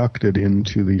inducted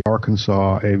into the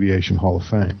Arkansas Aviation Hall of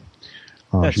Fame.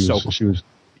 She was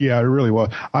Yeah, it really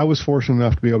was. I was fortunate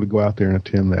enough to be able to go out there and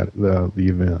attend the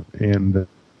event, and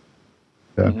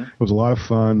it was a lot of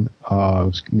fun. It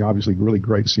was obviously really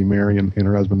great to see Mary and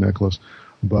her husband Nicholas,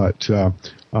 but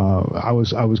I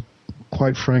was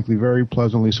quite frankly very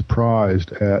pleasantly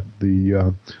surprised at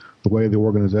the way the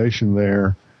organization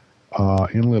there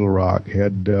in Little Rock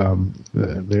had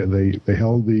they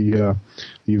held the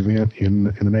event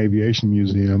in an aviation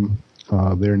museum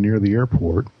there near the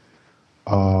airport.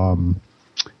 A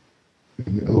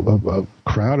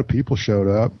crowd of people showed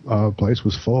up. The place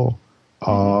was full.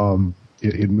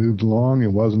 It moved along.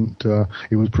 It wasn't.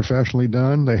 It was professionally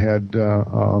done. They had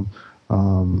good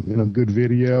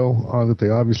video that they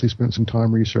obviously spent some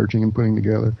time researching and putting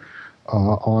together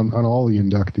on all the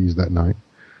inductees that night.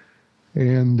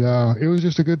 And it was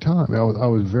just a good time. I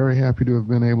was very happy to have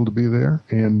been able to be there.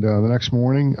 And the next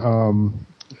morning,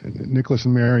 Nicholas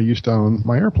and Mary used to own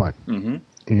my airplane,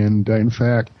 and in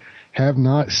fact, have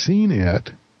not seen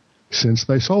it since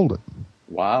they sold it.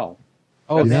 Wow!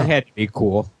 Oh, that had to be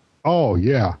cool. Oh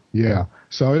yeah.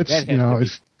 So it's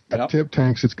it's got tip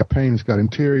tanks, it's got paint, it's got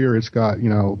interior, it's got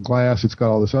glass, it's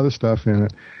got all this other stuff in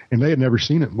it, and they had never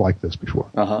seen it like this before.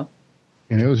 And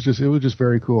it was just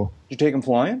very cool. Did you take them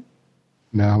flying?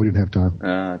 No, we didn't have time.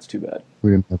 That's too bad.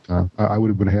 We didn't have time. I would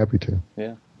have been happy to.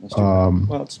 Yeah. That's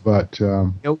too bad.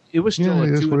 Well, it was still a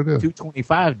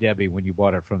 225 Debbie when you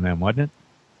bought it from them, wasn't it?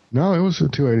 No, it was a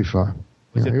 285.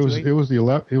 It was the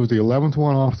 11th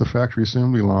one off the factory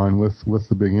assembly line with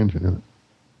the big engine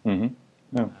in it.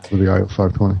 With the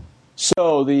IL-520.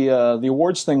 So the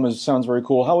awards thing sounds very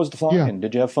cool. How was the flying? Yeah.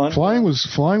 Did you have fun? Flying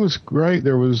was great.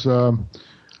 There was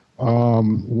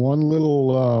one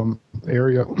little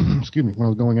area. Excuse me. When I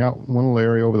was going out, one little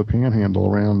area over the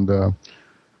Panhandle around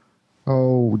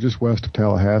just west of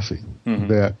Tallahassee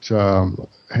that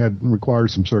had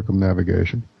required some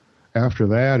circumnavigation. After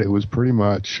that, it was pretty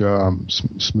much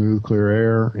smooth, clear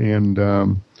air and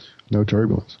no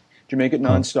turbulence. Did you make it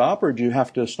nonstop, or did you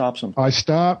have to stop sometime? I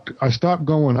stopped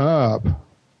going up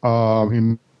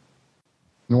in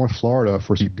North Florida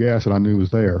for some gas that I knew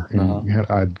was there, and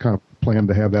I'd kind of planned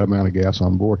to have that amount of gas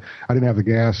on board. I didn't have the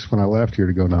gas when I left here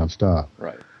to go nonstop.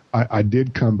 Right. I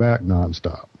did come back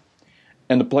nonstop.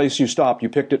 And the place you stopped, you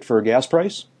picked it for a gas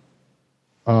price?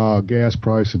 Gas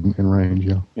price and range,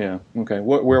 yeah. Yeah. Okay.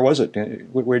 Where was it?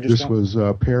 Where did you stop? This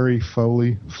was Perry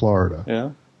Foley,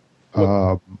 Florida.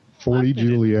 Yeah. 40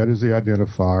 Juliet is the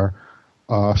identifier.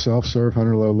 Self-serve,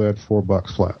 100 low lead,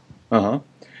 $4 flat.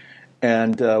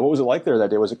 And what was it like there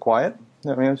that day? Was it quiet?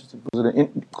 I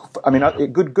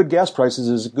mean, good gas prices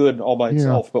is good all by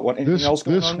itself. But anything else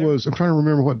going on there? I'm trying to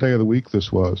remember what day of the week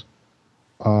this was.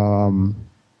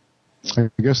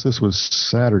 I guess this was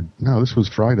Saturday. No, this was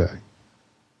Friday.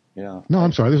 Yeah. No,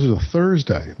 I'm sorry. This was a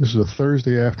Thursday. This was a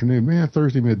Thursday afternoon.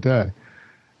 Thursday midday.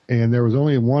 And there was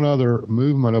only one other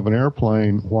movement of an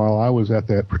airplane while I was at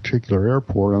that particular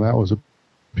airport, and that was a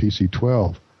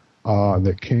PC-12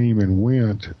 that came and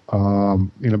went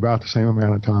in about the same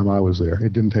amount of time I was there.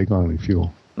 It didn't take on any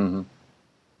fuel.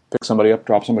 Pick somebody up,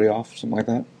 drop somebody off, something like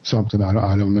that? Something,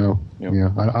 I don't know. Yep.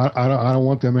 Yeah, I don't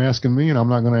want them asking me, and I'm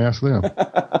not going to ask them.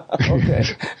 Okay.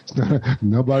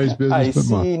 Nobody's business but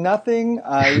mine. I see nothing.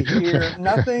 I hear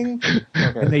nothing. Okay.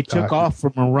 And they took off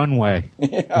from a runway.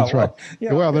 Yeah, that's right.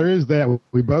 Yeah, well, there is that.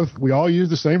 We all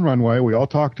used the same runway. We all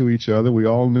talked to each other. We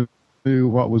all knew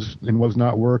what was and was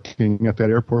not working at that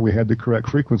airport. We had the correct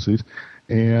frequencies,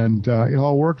 and it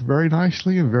all worked very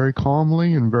nicely and very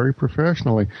calmly and very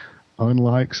professionally,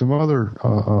 unlike some other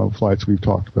flights we've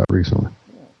talked about recently.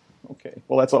 Okay.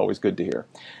 Well, that's always good to hear.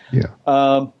 Yeah.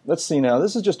 Let's see now.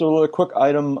 This is just a little quick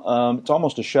item. It's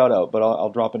almost a shout-out, but I'll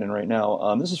drop it in right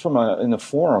now. This is from in the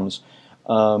forums.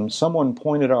 Someone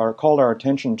called our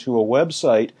attention to a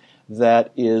website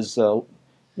that is,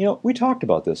 we talked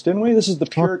about this, didn't we? This is the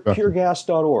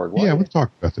puregas.org. Yeah, we've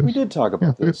talked about this. We did talk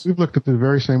about this. We've looked at the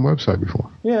very same website before.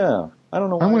 Yeah. I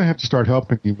don't know why. I'm going to have to start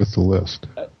helping you with the list.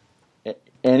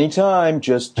 Anytime,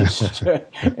 just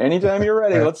anytime you're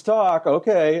ready, let's talk.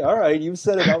 Okay, all right, you've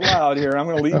said it out loud here. I'm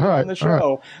going to leave it on the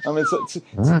show.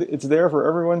 It's there for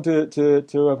everyone to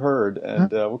have heard,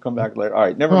 and we'll come back later. All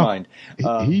right, never mind.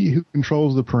 He who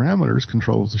controls the parameters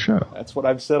controls the show. That's what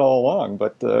I've said all along,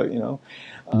 but you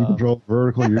control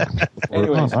vertical.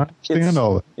 Anyways, I understand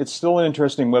all that. It's still an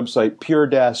interesting website,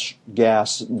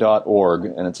 pure-gas.org,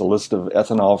 and it's a list of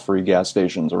ethanol-free gas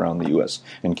stations around the U.S.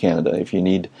 and Canada. If you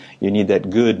need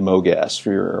that good MoGas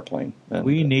for your airplane. And,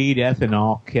 we need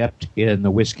ethanol kept in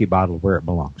the whiskey bottle where it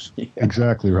belongs. Yeah.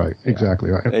 Exactly right.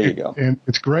 Exactly right. There you go. And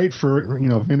it's great for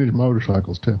vintage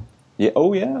motorcycles too. Yeah.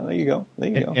 Oh yeah. There you go.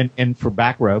 And for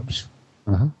back rubs.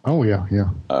 Oh yeah.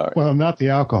 Right. Well, not the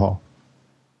alcohol.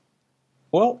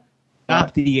 Well,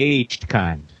 not the aged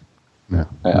kind. No.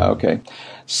 Okay.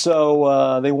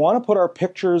 So they want to put our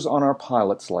pictures on our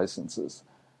pilot's licenses.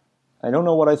 I don't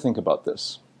know what I think about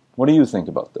this. What do you think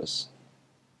about this?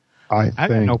 I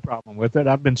got no problem with it.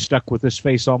 I've been stuck with this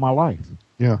face all my life.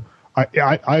 Yeah.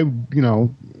 I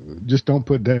just don't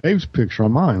put Dave's picture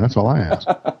on mine. That's all I ask.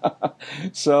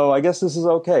 So I guess this is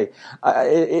okay. But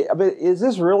is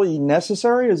this really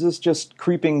necessary? Is this just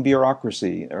creeping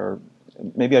bureaucracy? Or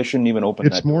maybe I shouldn't even open that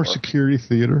door. It's more security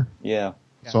theater. Yeah.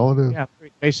 That's all it is. Yeah,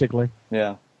 basically.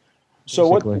 Yeah.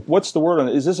 So what's the word on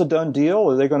it? Is this a done deal?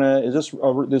 Are they going to?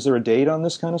 Is there a date on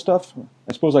this kind of stuff?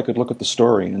 I suppose I could look at the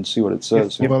story and see what it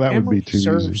says. Well, that would be too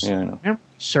easy. Yeah, I know. Memory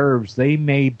serves, they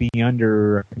may be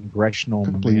under a congressional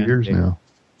mandate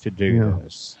to do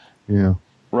this. Yeah.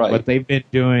 Right. What they've been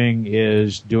doing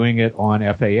is doing it on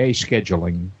FAA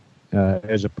scheduling,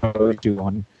 as opposed to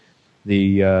on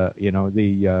the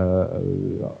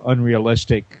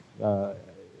unrealistic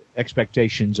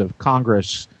expectations of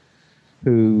Congress,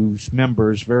 whose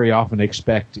members very often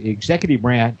expect executive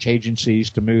branch agencies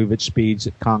to move at speeds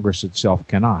that Congress itself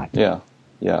cannot. Yeah.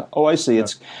 Oh, I see.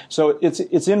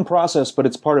 It's in process, but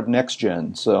it's part of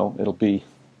NextGen, so it'll be.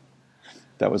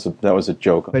 That was a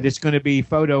joke. But it's going to be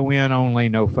photo in only,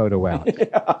 no photo out.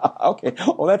 Yeah, okay.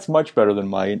 Well, that's much better than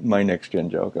my NextGen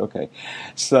joke. Okay.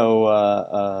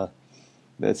 So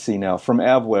let's see now. From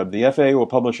AvWeb, the FAA will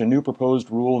publish a new proposed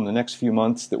rule in the next few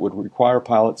months that would require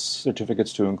pilots'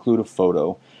 certificates to include a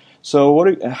photo. So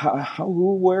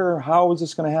how is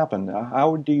this going to happen?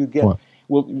 How do you get?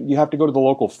 Will you have to go to the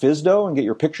local FSDO and get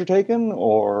your picture taken,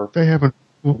 or they haven't?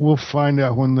 We'll find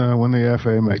out when the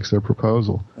FAA makes their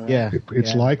proposal. Yeah,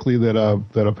 it's likely that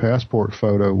a passport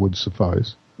photo would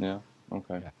suffice. Yeah.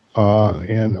 Okay.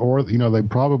 Or they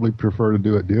probably prefer to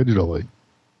do it digitally.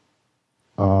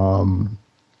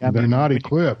 They're not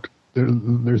equipped.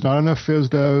 There's not enough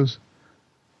FSDOs.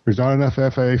 There's not enough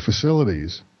FAA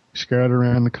facilities scattered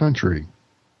around the country.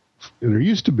 There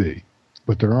used to be,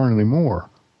 but there aren't anymore.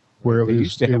 Where it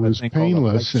was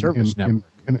painless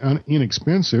and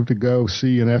inexpensive to go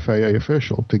see an FAA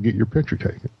official to get your picture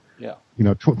taken. Yeah.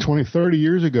 20, 30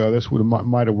 years ago, this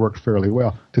might have worked fairly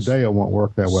well. Today, it won't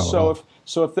work that well.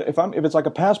 So if it's like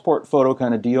a passport photo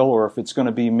kind of deal, or if it's going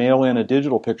to be mail in a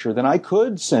digital picture, then I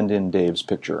could send in Dave's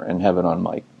picture and have it on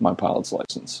my pilot's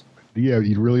license. Yeah,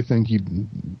 you really think you'd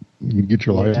get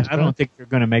your license? I don't think they're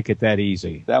going to make it that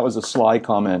easy. That was a sly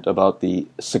comment about the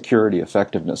security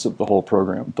effectiveness of the whole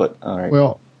program. But all right.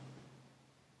 Well,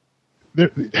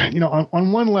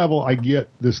 on one level, I get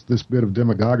this bit of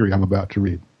demagoguery I'm about to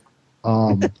read,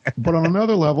 but on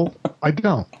another level, I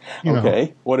don't.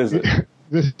 Okay, what is it?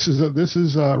 This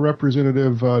is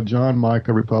Representative John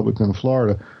Mica, Republican of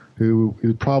Florida, who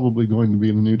is probably going to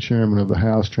be the new chairman of the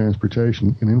House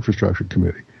Transportation and Infrastructure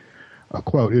Committee.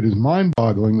 Quote, "It is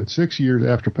mind-boggling that 6 years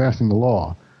after passing the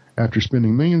law, after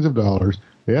spending millions of dollars,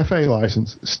 the FAA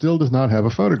license still does not have a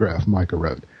photograph," Mica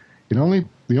wrote.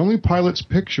 The only pilots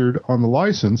pictured on the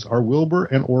license are Wilbur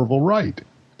and Orville Wright.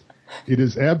 It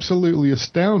is absolutely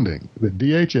astounding that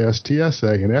DHS,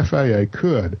 TSA, and FAA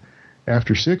could,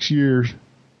 after 6 years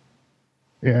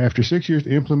to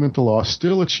implement the law,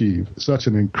 still achieve such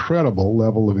an incredible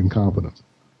level of incompetence.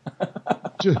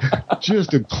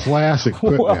 Just a classic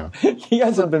put down. He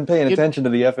hasn't been paying attention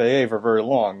to the FAA for very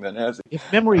long, then, has he?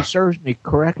 If memory serves me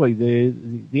correctly,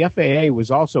 the FAA was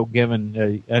also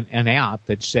given an out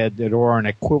that said that, or an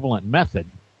equivalent method.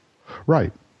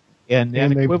 Right. And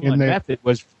an equivalent method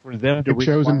was for them to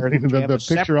require the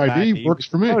picture ID works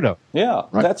for me. Photo. Yeah,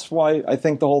 right. That's why I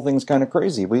think the whole thing's kind of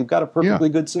crazy. We've got a perfectly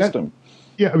good system.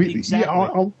 Exactly.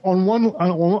 On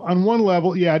one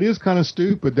level, it is kind of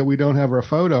stupid that we don't have our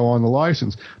photo on the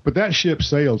license, but that ship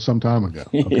sailed some time ago.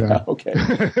 Okay? Yeah, okay.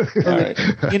 All right.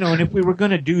 And if we were going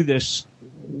to do this,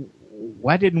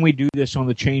 why didn't we do this on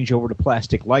the changeover to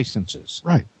plastic licenses?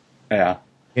 Right. Yeah.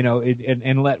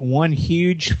 And let one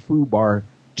huge FUBAR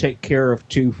take care of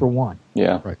two for one.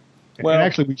 Yeah. Right. Well, and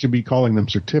actually, we should be calling them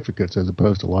certificates as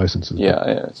opposed to licenses.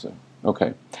 Yeah.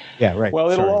 Okay. Yeah, right. Well,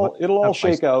 it'll all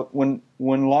shake out when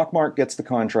Lockmark gets the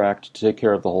contract to take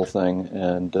care of the whole thing,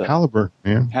 and Halliburton,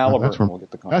 man. Halliburton will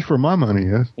get the contract. That's where my money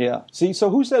is. Yeah. See,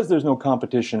 so who says there's no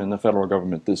competition in the federal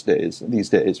government these days,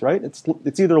 right? It's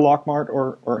either Lockmart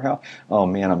or Hal. Oh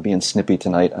man, I'm being snippy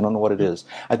tonight. I don't know what it is.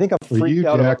 I think I'm freaked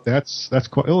out. Jack, that's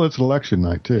quite. Oh, it's election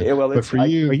night too. Yeah, well, but for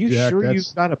you, are you Jack, sure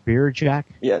you've got a beer, Jack?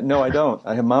 Yeah, no, I don't.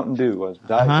 I have Mountain Dew.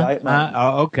 Diet Mountain.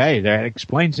 Okay, that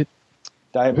explains it.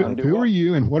 Who are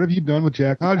you, and what have you done with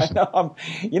Jack Hodgson?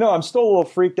 I'm still a little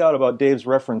freaked out about Dave's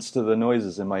reference to the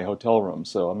noises in my hotel room,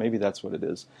 so maybe that's what it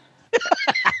is.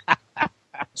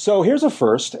 So here's a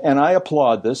first, and I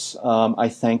applaud this. I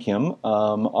thank him.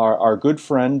 Our good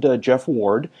friend Jeff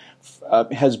Ward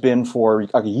has been for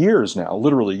years now,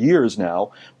 literally years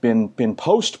now, been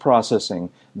post-processing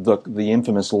the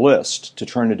infamous list to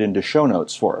turn it into show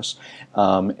notes for us.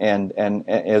 And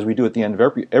as we do at the end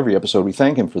of every episode, we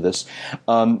thank him for this.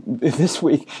 This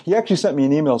week, he actually sent me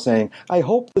an email saying, "I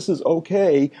hope this is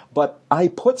okay, but I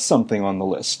put something on the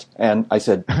list." And I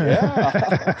said,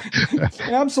 "Yeah,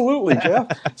 absolutely, Jeff."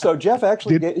 So Jeff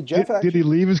actually did he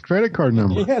leave his credit card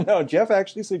number? Yeah, no, Jeff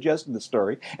actually suggested the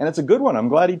story, and it's a good one. I'm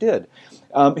glad he did.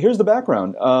 Here's the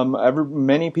background.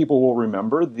 Many people will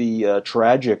remember the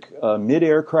tragic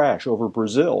mid-air crash over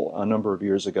Brazil a number of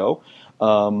years ago,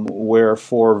 where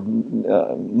for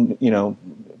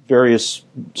various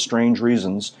strange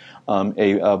reasons, a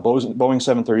Boeing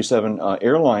 737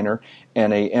 airliner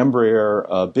and a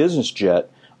Embraer business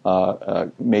jet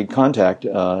made contact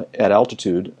at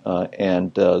altitude,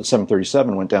 and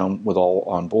 737 went down with all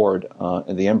on board,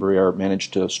 and the Embraer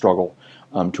managed to struggle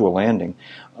to a landing.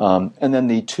 And then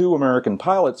the two American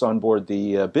pilots on board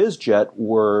the BizJet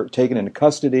were taken into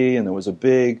custody, and there was a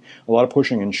lot of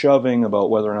pushing and shoving about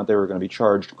whether or not they were going to be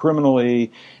charged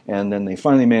criminally. And then they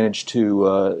finally managed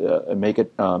to make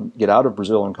it get out of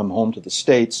Brazil and come home to the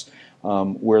States,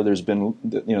 where there's been,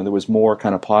 there was more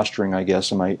kind of posturing, I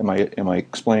guess. Am I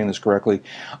explaining this correctly?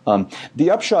 The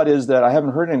upshot is that I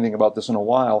haven't heard anything about this in a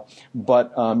while,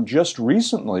 but just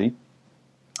recently,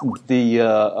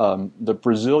 the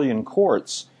Brazilian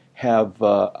courts have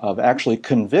actually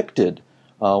convicted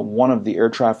one of the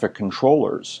air traffic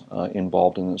controllers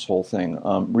involved in this whole thing.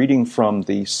 Reading from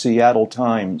the Seattle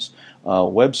Times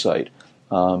website,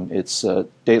 it's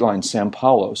Dateline São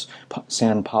Paulo.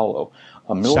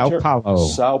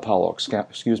 Sao Paulo,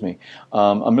 excuse me.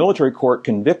 A military court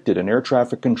convicted an air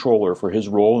traffic controller for his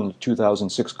role in the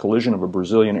 2006 collision of a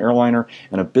Brazilian airliner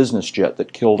and a business jet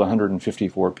that killed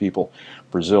 154 people,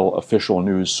 Brazil official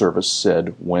news service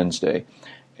said Wednesday.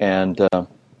 And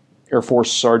Air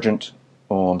Force Sergeant,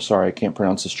 I'm sorry, I can't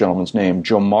pronounce this gentleman's name,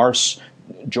 Joe Marcelo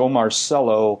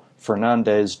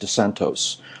Fernandes de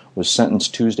Santos, was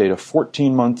sentenced Tuesday to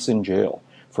 14 months in jail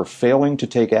for failing to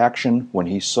take action when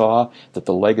he saw that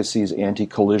the Legacy's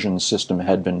anti-collision system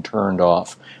had been turned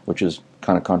off, which is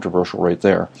kind of controversial right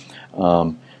there.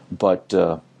 Well,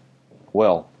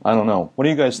 I don't know. What do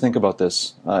you guys think about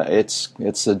this?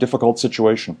 It's a difficult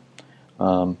situation.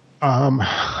 I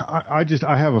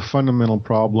have a fundamental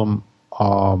problem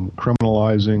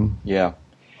criminalizing. Yeah.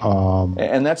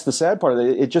 And that's the sad part of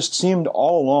it. It just seemed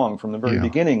all along from the very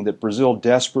beginning that Brazil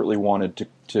desperately wanted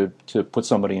to put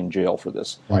somebody in jail for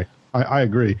this. Right. I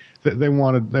agree. They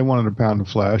wanted a pound of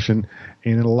flesh, and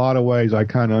in a lot of ways, I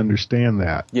kind of understand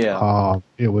that. Yeah.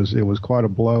 It was quite a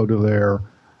blow to their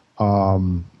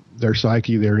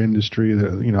psyche, their industry,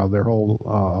 their whole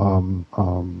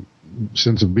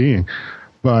sense of being.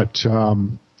 But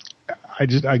I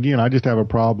just have a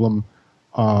problem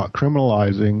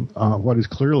criminalizing what is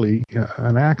clearly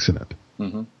an accident.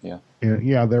 Mm-hmm. Yeah.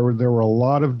 And there were a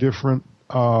lot of different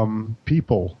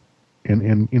people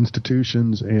and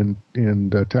institutions and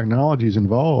technologies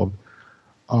involved.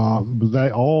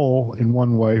 They all, in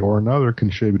one way or another,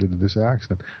 contributed to this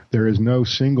accident. There is no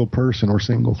single person or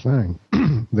single thing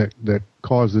that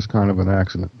caused this kind of an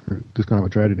accident, or this kind of a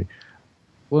tragedy.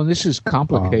 Well, this is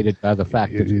complicated by the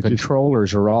fact that the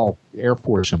controllers are all Air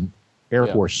Force. Yeah, they're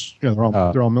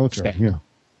all military. Staff.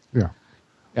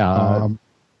 Yeah.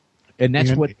 And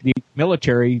that's what the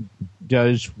military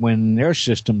does when their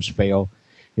systems fail,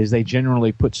 is they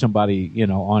generally put somebody,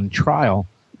 on trial,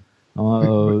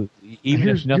 even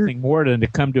if nothing more than to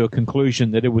come to a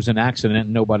conclusion that it was an accident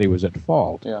and nobody was at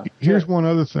fault. Yeah. Here's one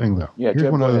other thing, though. Yeah,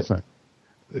 here's one other thing.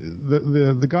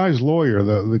 The guy's lawyer,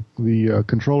 the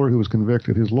controller who was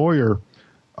convicted, his lawyer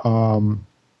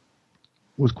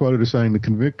was quoted as saying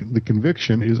the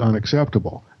conviction is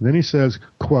unacceptable. And then he says,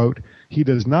 quote, he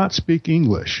does not speak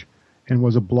English and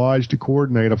was obliged to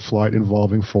coordinate a flight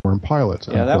involving foreign pilots.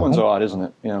 Yeah, that one's odd, isn't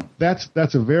it? Yeah.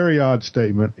 That's a very odd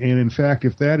statement. And in fact,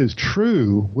 if that is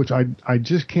true, which I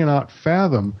just cannot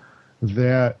fathom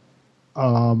that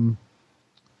in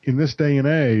this day and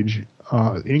age,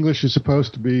 English is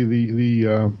supposed to be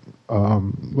the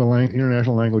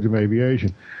international language of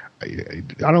aviation.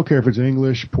 I don't care if it's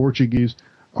English, Portuguese,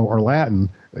 or Latin,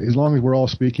 as long as we're all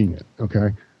speaking it. Okay.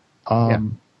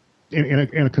 And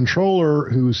a controller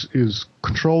is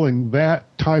controlling that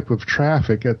type of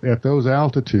traffic at those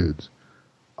altitudes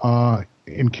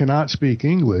and cannot speak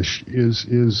English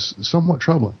is somewhat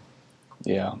troubling.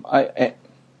 Yeah.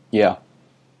 Yeah.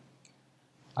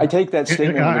 I take that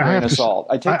statement with a grain of salt.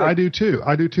 I do too.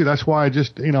 That's why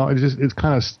it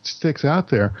kind of sticks out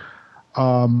there.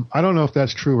 I don't know if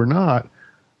that's true or not.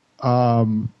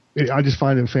 I just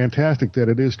find it fantastic that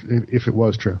it is, if it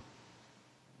was true.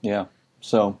 Yeah.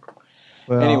 So,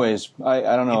 anyways,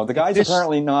 I don't know. The guy's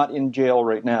apparently not in jail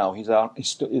right now. He's out.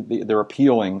 They're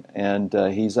appealing, and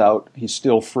he's out. He's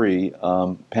still free,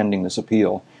 pending this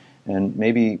appeal. And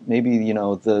maybe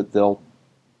they'll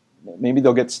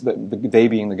get they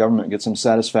being the government get some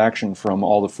satisfaction from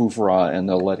all the foofara, and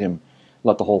they'll let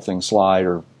the whole thing slide,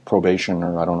 or probation,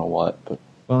 or I don't know what. But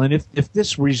well, and if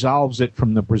this resolves it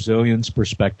from the Brazilians'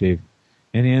 perspective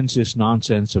and ends this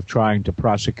nonsense of trying to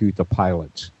prosecute the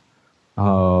pilots,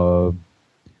 that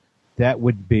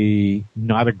would be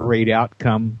not a great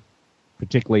outcome,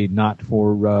 particularly not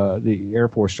for the Air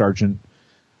Force Sergeant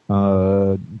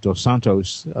Dos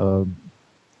Santos,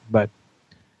 but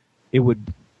it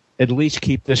would at least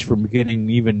keep this from getting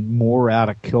even more out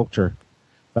of kilter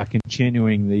by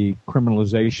continuing the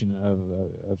criminalization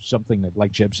of something that,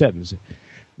 like Jeb said, is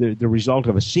the result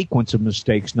of a sequence of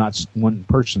mistakes, not one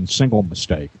person's single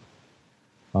mistake.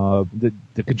 The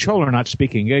controller not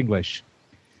speaking English,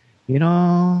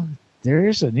 there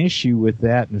is an issue with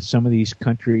that in some of these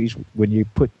countries when you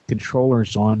put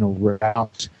controllers on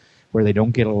routes where they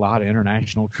don't get a lot of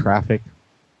international traffic,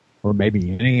 or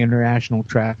maybe any international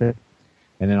traffic,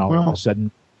 and then all of a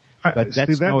sudden, but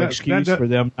that's no excuse for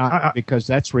them not, because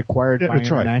that's required by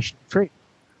international treaty.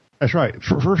 That's right.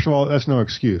 First of all, that's no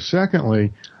excuse.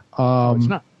 Secondly, it's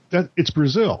not. It's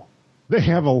Brazil. They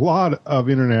have a lot of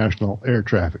international air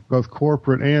traffic, both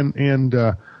corporate and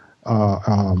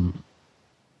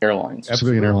airlines,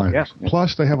 civilian airlines. Yeah.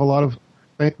 Plus, they have a lot of.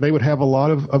 They would have a lot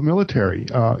of military,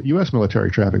 U.S. military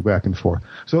traffic back and forth.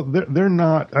 So they're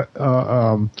not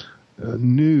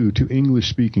new to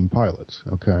English-speaking pilots.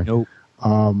 Okay. Nope.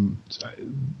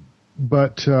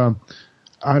 But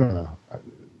I don't know.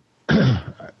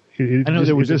 I know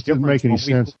there was just didn't make any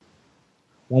sense.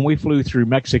 When we flew through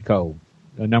Mexico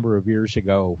a number of years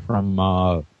ago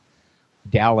from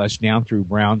Dallas down through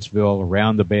Brownsville,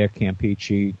 around the Bay of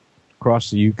Campeche, across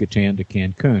the Yucatan to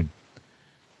Cancun,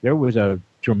 there was a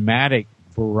dramatic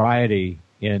variety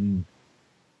in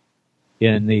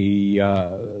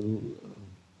the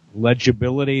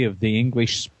legibility of the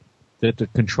English that the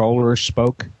controller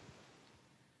spoke.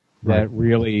 That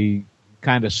really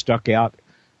kind of stuck out.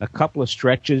 A couple of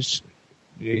stretches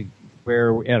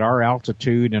where at our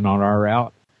altitude and on our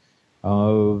route,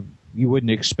 you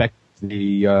wouldn't expect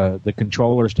the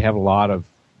controllers to have a lot of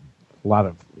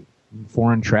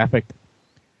foreign traffic.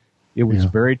 It was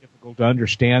very difficult to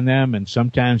understand them, and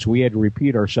sometimes we had to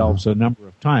repeat ourselves a number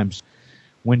of times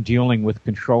when dealing with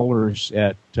controllers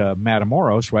at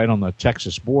Matamoros, right on the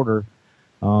Texas border,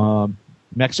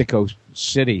 Mexico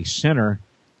City Center,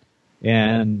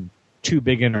 and two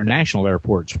big international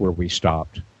airports where we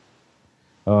stopped.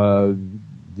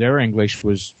 Their English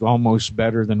was almost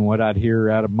better than what I'd hear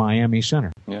out of Miami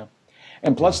Center. Yeah.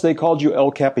 And plus they called you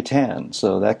El Capitan,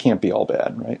 so that can't be all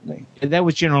bad, right? That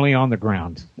was generally on the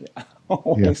ground. Yeah.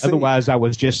 Otherwise, I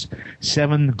was just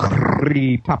 7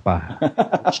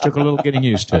 Papa. Which took a little getting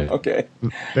used to. Okay.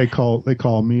 They call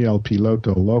me El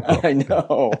Piloto Loco. I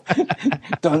know.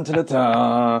 Dun, dun, dun,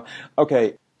 dun.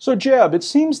 Okay. So, Jeb, it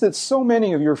seems that so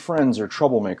many of your friends are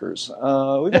troublemakers.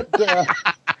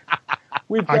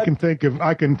 I can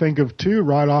think of two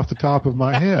right off the top of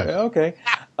my head. Okay.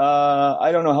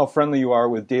 I don't know how friendly you are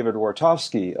with David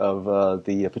Wartofsky of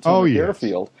the Potomac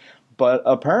Airfield, but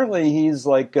apparently he's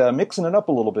mixing it up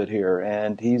a little bit here,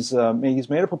 and he's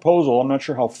made a proposal. I'm not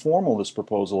sure how formal this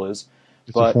proposal is.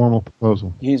 It's a formal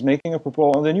proposal. He's making a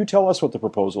proposal. Then you tell us what the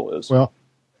proposal is. Well,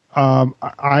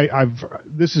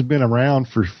 this has been around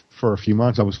for a few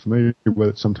months. I was familiar with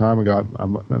it some time ago.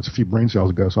 That's a few brain cells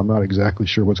ago, so I'm not exactly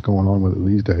sure what's going on with it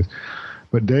these days.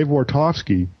 But Dave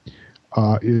Wartofsky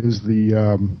is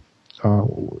the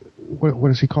what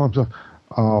does he call himself?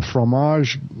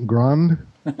 Fromage Grande.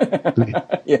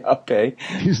 Yeah. Okay.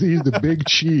 He's the big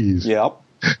cheese. Yep.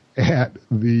 At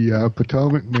the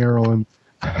Potomac, Maryland.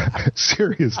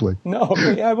 Seriously. No,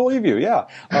 okay, I believe you, yeah.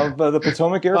 Of the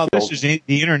Potomac Airfield. Well, this is the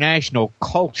international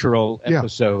cultural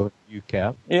episode,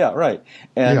 UCAP. Yeah, right.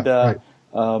 And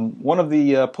one of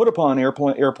the put-upon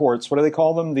airports, what do they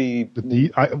call them?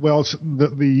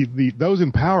 Those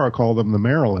in power call them the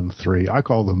Maryland 3. I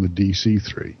call them the DC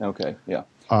 3. Okay, yeah.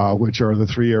 Which are the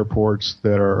 3 airports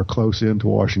that are close in to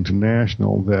Washington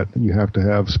National that you have to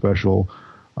have special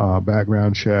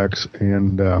background checks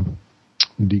and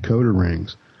decoder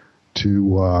rings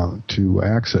to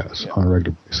access on a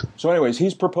regular basis. So anyways,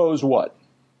 he's proposed what?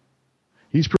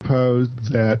 He's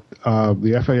proposed that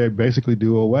the FAA basically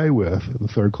do away with the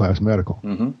third-class medical.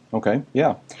 Mm-hmm. Okay,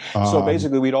 yeah. So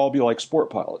basically, we'd all be like sport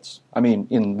pilots. I mean,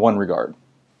 in one regard.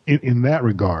 In that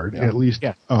regard, at least.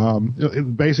 Yeah.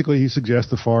 Basically, he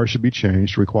suggests the FAR should be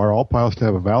changed to require all pilots to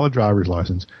have a valid driver's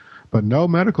license, but no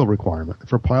medical requirement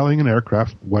for piloting an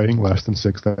aircraft weighing less than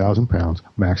 6,000 pounds,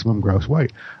 maximum gross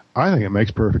weight. I think it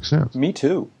makes perfect sense. Me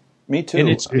too. And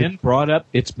it's been brought up.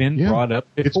 It's been brought up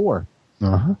before.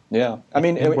 Yeah. I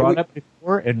mean, it was brought up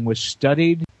before and was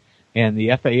studied, and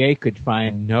the FAA could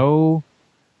find no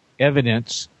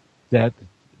evidence that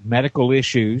medical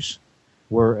issues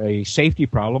were a safety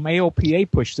problem. AOPA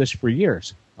pushed this for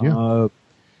years. Yeah.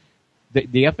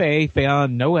 The FAA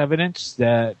found no evidence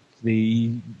that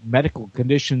the medical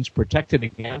conditions protected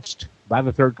against by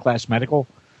the third-class medical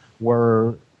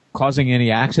were causing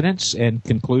any accidents, and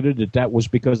concluded that that was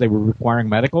because they were requiring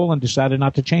medical, and decided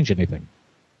not to change anything.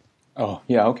 Oh,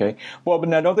 yeah, okay. Well, but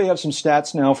now don't they have some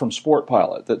stats now from Sport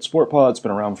Pilot? That Sport Pilot's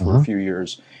been around for a few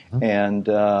years. And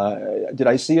did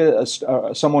I see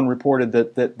someone reported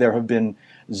that there have been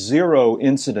 0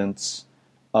 incidents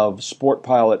of Sport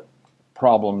Pilot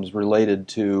problems related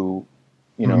to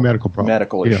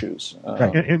medical issues.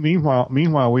 And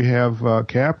meanwhile, we have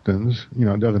captains.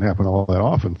 It doesn't happen all that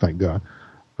often, thank God.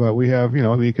 But we have,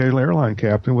 the occasional airline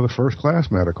captain with a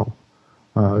first-class medical,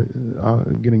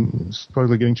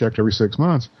 supposedly getting checked every 6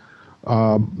 months.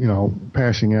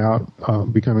 Passing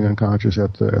out, becoming unconscious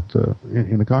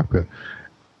in the cockpit.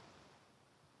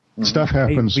 Stuff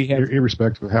happens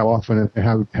irrespective of how often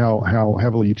and how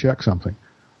heavily you check something.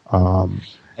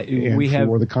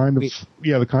 The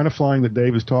kind of flying that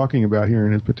Dave is talking about here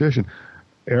in his petition,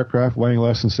 aircraft weighing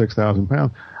less than 6,000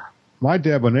 pounds. My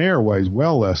Debonair weighs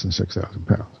well less than 6,000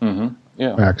 pounds. Mm-hmm.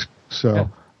 Yeah. Max.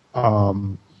 So,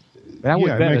 that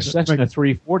would bet a Cessna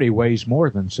 340 weighs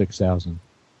more than 6,000.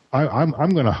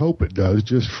 I'm going to hope it does,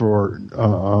 just for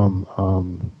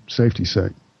safety's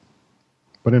sake.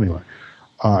 But anyway.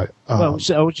 So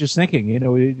I was just thinking,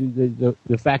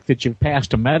 the fact that you've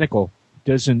passed a medical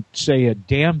doesn't say a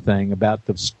damn thing about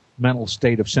the mental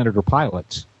state of Senator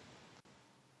pilots.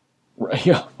 Right.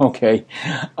 Yeah. Okay.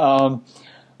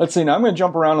 Let's see. Now I'm going to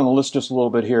jump around on the list just a little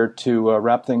bit here to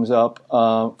wrap things up.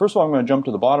 First of all, I'm going to jump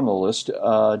to the bottom of the list.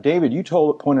 David, you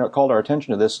called our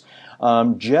attention to this.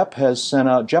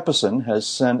 Jeppesen has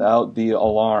sent out the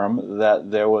alarm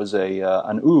that there was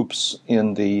an oops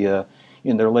in their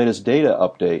latest data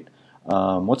update.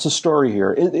 What's the story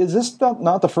here? Is this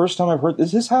not the first time I've heard?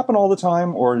 Does this happen all the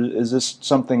time, or is this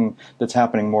something that's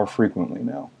happening more frequently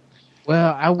now?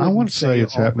 Well, I wouldn't say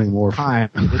it's happening more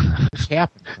time. It's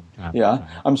happened from time. Yeah,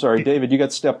 I'm sorry, David. You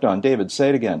got stepped on. David, say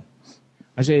it again.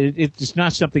 I say it's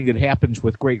not something that happens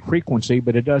with great frequency,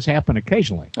 but it does happen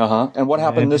occasionally. And what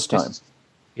happened this time?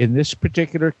 In this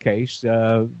particular case,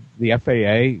 the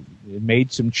FAA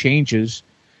made some changes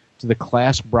to the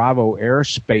Class Bravo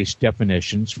airspace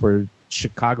definitions for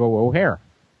Chicago O'Hare.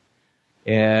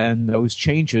 And those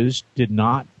changes did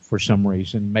not, for some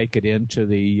reason, make it into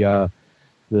the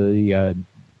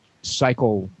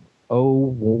cycle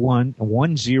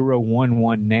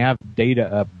 1011 nav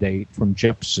data update from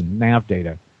Jeppesen nav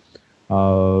data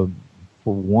for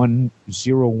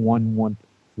 1011 one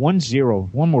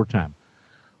more time.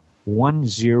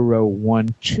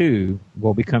 1012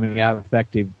 will be coming out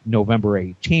effective November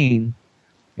 18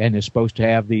 and is supposed to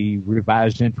have the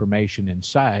revised information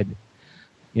inside.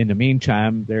 In the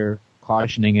meantime, they're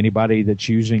cautioning anybody that's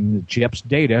using the JEPS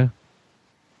data,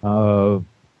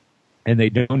 and they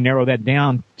don't narrow that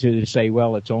down to say,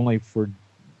 well, it's only for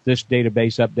this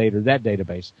database update or that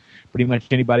database. Pretty much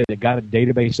anybody that got a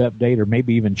database update or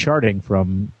maybe even charting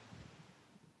from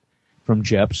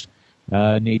JEPS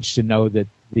needs to know that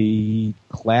the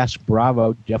Class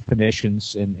Bravo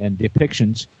definitions and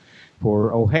depictions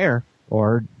for O'Hare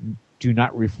do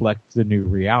not reflect the new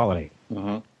reality.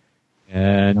 Mm-hmm.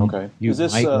 And you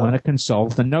might want to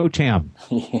consult the NOTAM.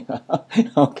 Yeah.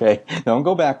 Okay. Don't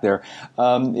go back there.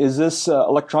 Is this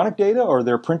electronic data, or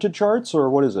they're printed charts, or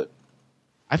what is it?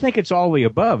 I think it's all the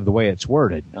above, the way it's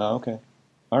worded. Oh, okay.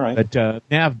 All right. But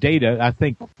nav data, I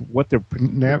think what they're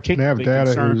nav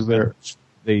data is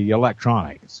the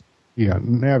electronics. Yeah,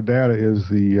 nav data is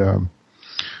the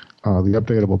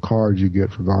updatable cards you get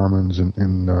for Garmin's and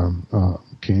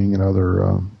King and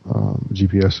other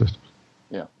GPS systems.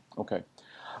 Yeah. Okay.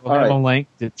 We'll have a link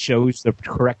that shows the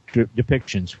correct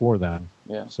depictions for them.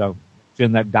 Yeah. So it's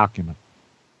in that document.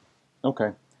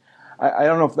 Okay. I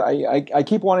don't know if I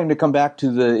keep wanting to come back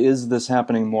to the "is this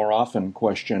happening more often"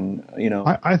 question.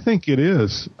 I think it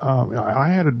is. I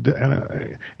had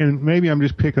and maybe I'm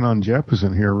just picking on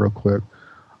Jeppesen here real quick.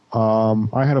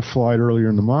 I had a flight earlier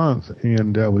in the month,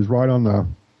 and it was right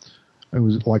on it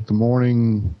was like the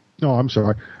morning. No, I'm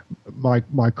sorry.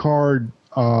 My card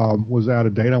was out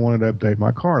of date. I wanted to update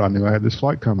my card. I knew I had this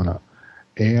flight coming up.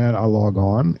 And I log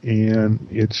on, and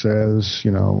it says,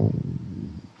 you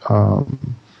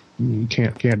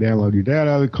can't download your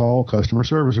data, call customer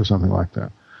service or something like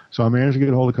that. So I managed to get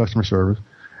a hold of customer service,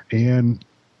 and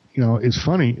it's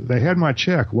funny, they had my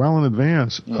check well in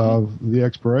advance of the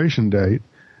expiration date.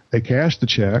 They cashed the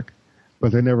check,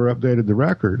 but they never updated the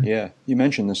record. Yeah, you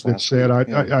mentioned this last week. It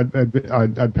said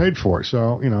I'd paid for it,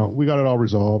 so we got it all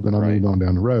resolved, and I moved on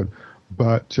down the road.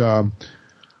 But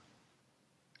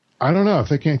I don't know if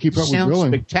they can't keep up with billing.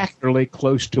 Sounds spectacularly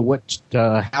close to what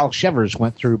Hal Shevers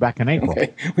went through back in April.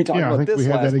 Okay. We talked about I think this we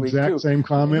had that exact same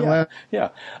comment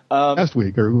last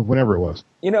week or whenever it was.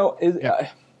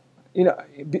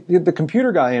 The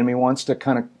computer guy in me wants to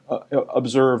kind of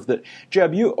observe that,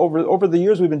 Jeb, you over the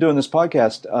years we've been doing this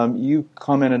podcast, you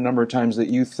commented a number of times that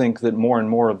you think that more and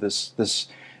more of this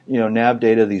nav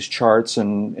data, these charts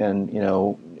and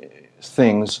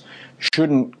things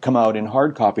shouldn't come out in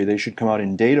hard copy. They should come out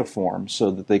in data form so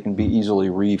that they can be easily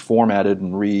reformatted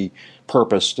and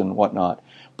repurposed and whatnot.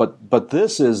 But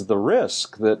this is the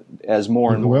risk that as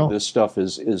more and more of this stuff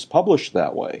is published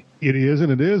that way. It is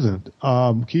and it isn't.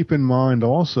 Keep in mind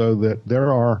also that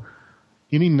there are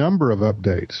any number of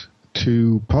updates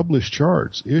to published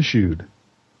charts issued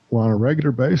on a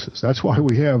regular basis. That's why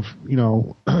we have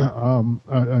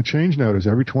a change notice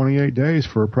every 28 days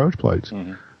for approach plates.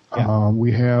 Mm-hmm. Yeah.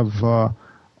 We have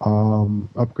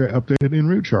updated en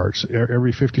route charts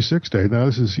every 56 days. Now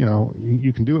this is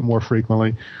you can do it more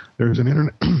frequently. There's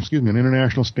an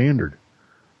international standard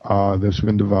that's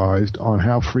been devised on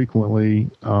how frequently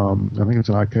I think it's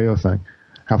an ICAO thing,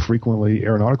 how frequently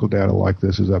aeronautical data like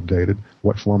this is updated,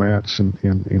 what formats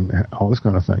and all this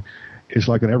kind of thing. It's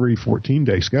like an every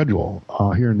 14-day schedule.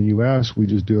 Here in the U.S., we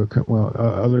just do it.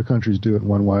 Other countries do it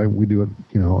one way. We do it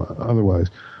other ways.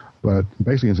 But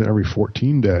basically, it's an every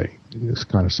 14-day this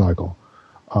kind of cycle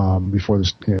before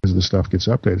the stuff gets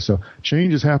updated. So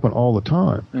changes happen all the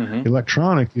time. Mm-hmm.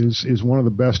 Electronic is one of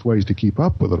the best ways to keep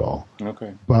up with it all.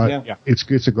 Okay, but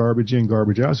it's a garbage in,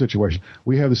 garbage out situation.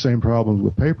 We have the same problems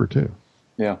with paper too.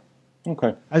 Yeah.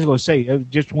 Okay. I was going to say, I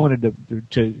just wanted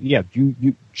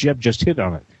you Jeb just hit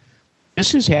on it.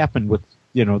 This has happened with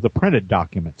the printed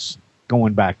documents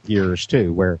going back years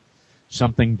too, where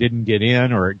something didn't get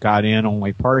in, or it got in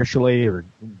only partially, or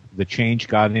the change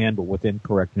got in but with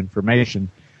incorrect information.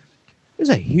 There's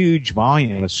a huge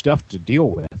volume of stuff to deal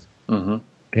with. Mm-hmm.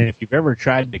 And if you've ever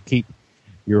tried to keep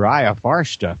your IFR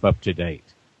stuff up to date,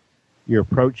 your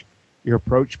approach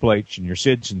plates and your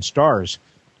SIDS and stars,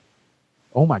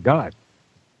 oh my God.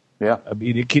 Yeah. I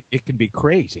mean, it can be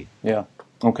crazy. Yeah.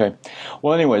 Okay.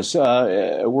 Well, anyways,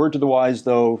 word to the wise,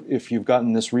 though, if you've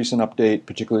gotten this recent update,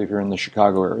 particularly if you're in the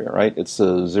Chicago area, right? It's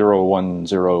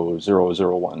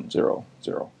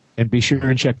 010001000. And be sure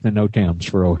and check the NOTAMs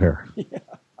for O'Hare. Yeah.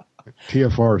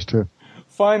 TFRs, too.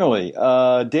 Finally,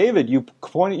 David, you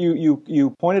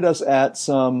pointed us at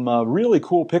some really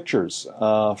cool pictures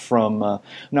from...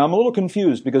 now, I'm a little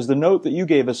confused because the note that you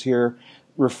gave us here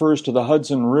refers to the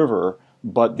Hudson River,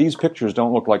 but these pictures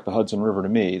don't look like the Hudson River to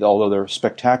me, although they're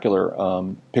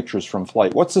spectacular pictures from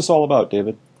flight. What's this all about,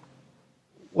 David?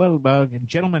 Well, a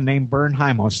gentleman named Bern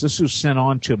Hymos. This was sent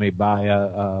on to me by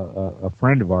a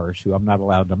friend of ours who I'm not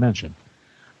allowed to mention.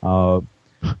 But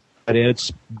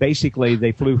it's basically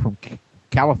they flew from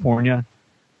California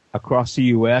across the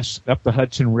U.S. up the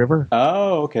Hudson River.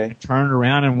 Oh, okay. Turned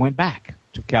around and went back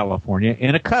to California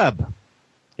in a Cub.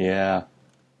 Yeah.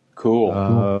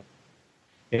 Cool.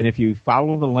 And if you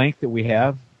follow the link that we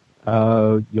have,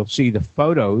 you'll see the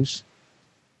photos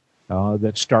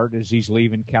that start as he's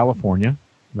leaving California,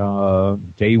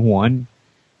 day one,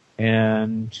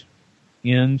 and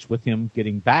ends with him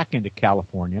getting back into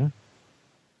California.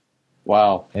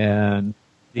 Wow. And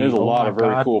there's a lot of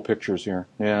very cool pictures here.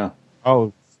 Yeah.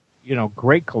 Oh,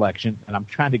 great collection. And I'm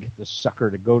trying to get this sucker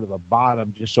to go to the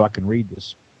bottom just so I can read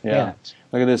this. Yeah.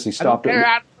 Look at this. He stopped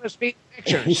at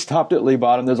He stopped at Lee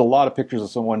Bottom. There's a lot of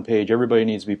pictures on one page. Everybody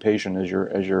needs to be patient as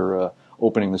you're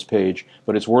opening this page,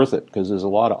 but it's worth it because there's a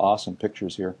lot of awesome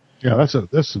pictures here. Yeah,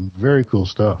 that's some very cool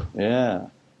stuff. Yeah,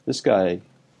 this guy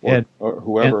or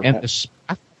whoever. And the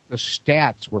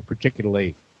stats were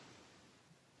particularly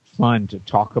fun to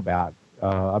talk about.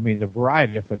 I mean, the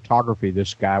variety of photography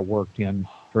this guy worked in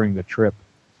during the trip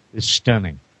is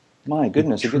stunning. My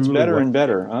goodness, it gets better and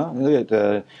better. Huh? Look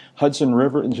at Hudson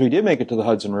River. And so he did make it to the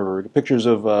Hudson River. Pictures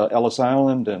of Ellis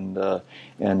Island and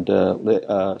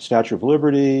Statue of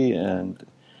Liberty. And,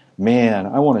 man,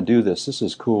 I want to do this. This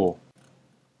is cool.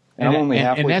 And I'm only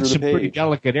halfway and that's through the some pretty page.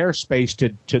 delicate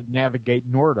airspace to navigate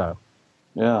Nordo.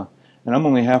 Yeah, and I'm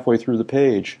only halfway through the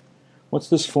page. What's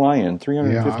this fly-in?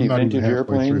 350 I'm not vintage even halfway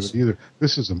airplanes? through it either.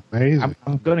 This is amazing.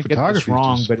 I'm going to get this Photography is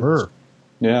wrong, just but superb.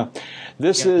 Yeah.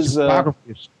 This is...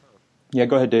 photography is. yeah,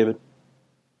 go ahead, David.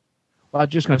 Well, I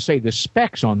was just going to say the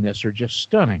specs on this are just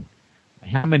stunning.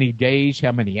 How many days,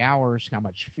 how many hours, how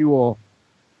much fuel.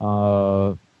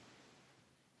 I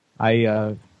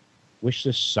wish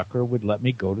this sucker would let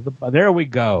me go to the... There we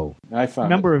go. I found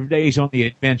Number of days on the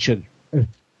adventure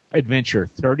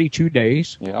 32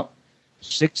 days. Yep.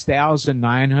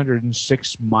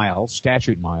 6,906 miles,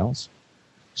 statute miles.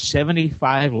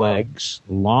 75 legs.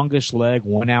 Longest leg,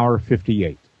 1 hour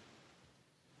 58.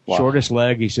 Wow. Shortest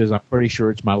leg, he says, I'm pretty sure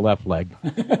it's my left leg.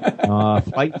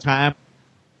 Flight time,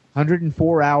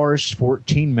 104 hours,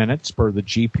 14 minutes per the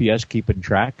GPS keeping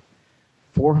track.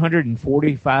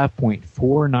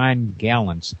 445.49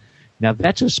 gallons. Now,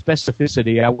 that's a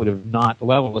specificity I would have not,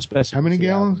 level of specificity. How many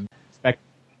gallons?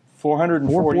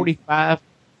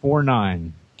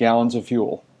 445.49 gallons of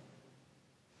fuel.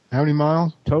 How many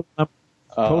miles? Total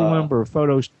number of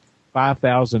photos,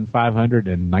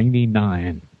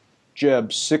 5,599.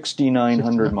 Jeb,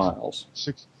 6,900 miles.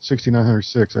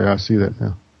 6,906. I see that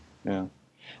now. Yeah.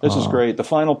 This is great. The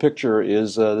final picture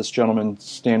is this gentleman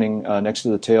standing next to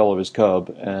the tail of his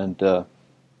Cub, and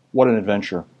what an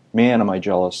adventure. Man, am I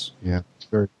jealous. Yeah, it's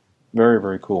very, very,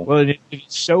 very cool. Well, it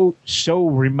so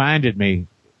reminded me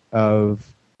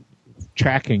of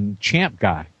tracking Champ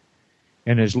Guy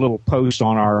and his little post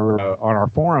on our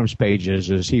forums pages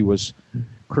as he was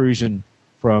cruising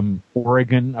from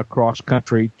Oregon across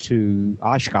country to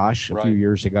Oshkosh a few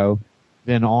years ago,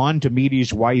 then on to meet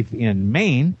his wife in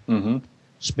Maine,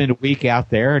 spend a week out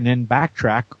there, and then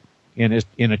backtrack in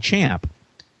a Champ.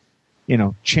 You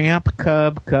know, Champ,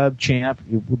 Cub, Champ.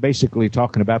 We're basically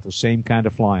talking about the same kind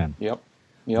of flying. Yep.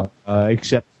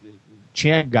 Except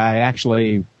Champ Guy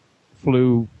actually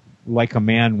flew like a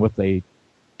man with a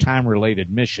time-related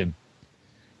mission.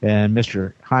 And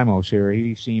Mr. Hymos here,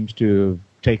 he seems to have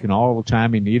taken all the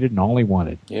time he needed and all he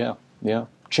wanted. Yeah.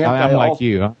 I'm like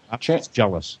you. I'm just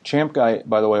jealous. Champ Guy,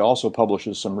 by the way, also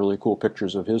publishes some really cool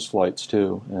pictures of his flights,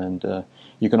 too. And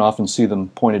you can often see them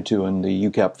pointed to in the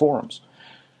UCAP forums.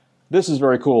 This is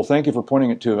very cool. Thank you for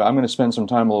pointing it to. I'm going to spend some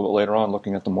time a little bit later on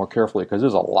looking at them more carefully because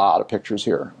there's a lot of pictures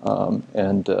here. Oh,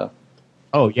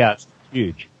 yeah, it's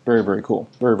huge. Very, very cool.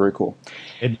 Very, very cool.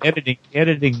 And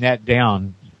editing that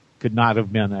down could not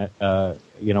have been a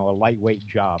lightweight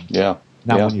job. Yeah.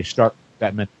 When you start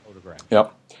that many photographs.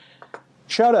 Yep.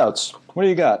 Shout-outs. What do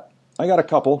you got? I got a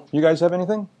couple. You guys have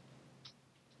anything?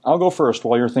 I'll go first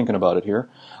while you're thinking about it here.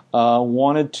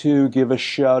 Wanted to give a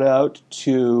shout-out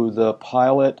to the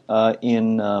pilot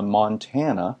in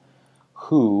Montana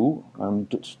who, I'm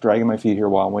just dragging my feet here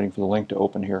while I'm waiting for the link to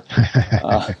open here.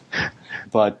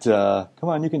 But come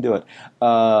on, you can do it.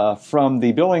 From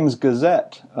the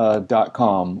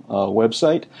BillingsGazette.com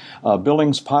website,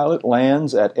 Billings pilot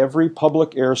lands at every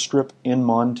public airstrip in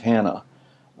Montana.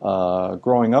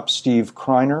 Growing up, Steve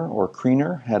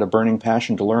Kriener had a burning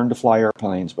passion to learn to fly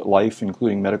airplanes, but life,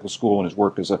 including medical school and his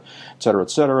work as et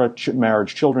cetera,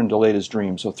 marriage, children, delayed his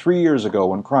dreams. So 3 years ago,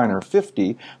 when Kriener,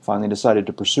 50, finally decided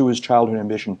to pursue his childhood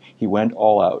ambition, he went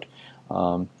all out.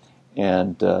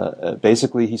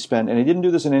 Basically he spent, and he didn't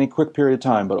do this in any quick period of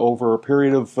time, but over a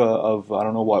period of I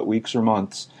don't know what, weeks or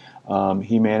months,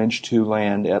 he managed to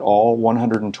land at all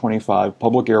 125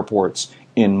 public airports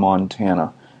in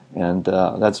Montana. And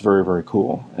that's very, very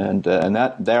cool. And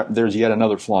there's yet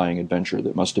another flying adventure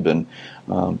that must have been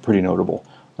pretty notable.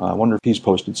 I wonder if he's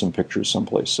posted some pictures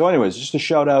someplace. So anyways, just a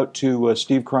shout out to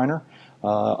Steve Kriener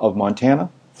of Montana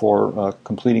for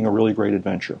completing a really great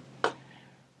adventure.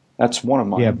 That's one of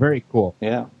mine. Yeah, very cool.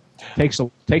 Yeah. Takes a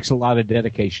lot of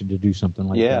dedication to do something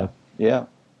like that. Yeah.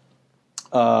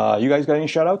 You guys got any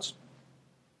shout outs?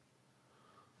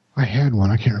 I had one.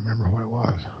 I can't remember what it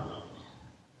was.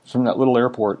 From that little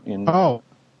airport in... to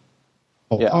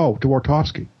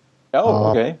Wartofsky.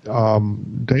 Oh, okay.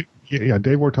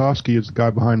 Dave Wartofsky is the guy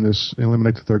behind this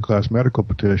Eliminate the Third Class Medical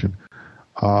petition.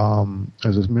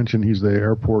 As I mentioned, he's the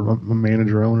airport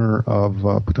manager owner of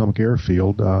Potomac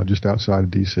Airfield, just outside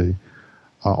of D.C.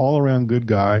 All-around good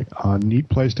guy, neat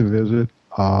place to visit,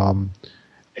 hats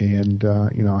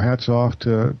off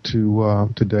to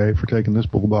Dave for taking this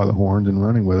bull by the horns and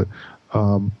running with it.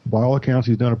 By all accounts,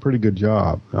 he's done a pretty good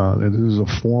job. This is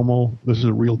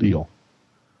a real deal.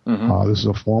 Mm-hmm. This is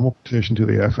a formal petition to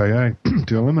the FAA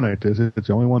to eliminate this. It's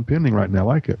the only one pending right now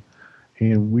like it.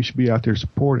 And we should be out there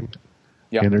supporting it.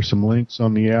 Yep. And there's some links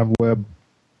on the AvWeb,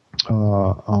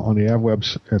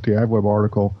 at the AvWeb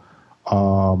article,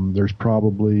 There's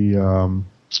probably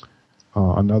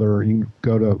another. You can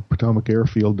go to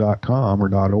PotomacAirfield.com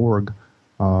or .org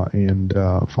and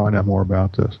find out more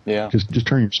about this. Yeah. Just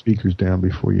turn your speakers down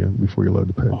before you load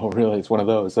the page. Oh, really? It's one of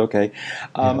those. Okay.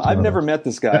 I've never met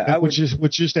this guy. Which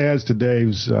just adds to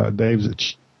Dave's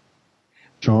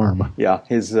charm.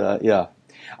 Yeah.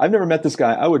 I've never met this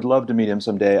guy. I would love to meet him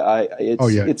someday.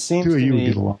 It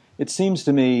seems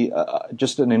to me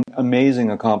just an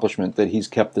amazing accomplishment that he's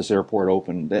kept this airport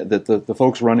open. That the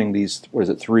folks running these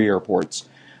 3 airports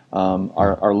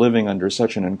are living under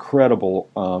such an incredible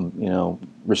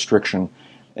restriction,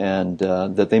 and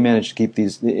that they managed to keep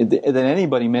these. That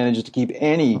anybody manages to keep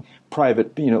any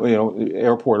private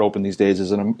airport open these days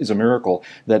is a miracle.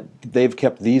 That they've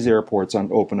kept these airports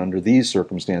open under these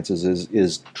circumstances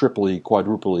is triply,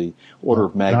 quadruply order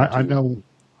of magnitude.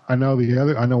 I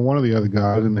know one of the other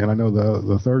guys, and I know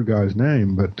the third guy's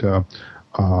name, but Dave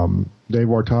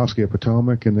Wartowski at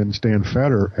Potomac, and then Stan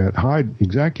Fetter at Hyde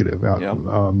Executive, out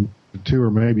 2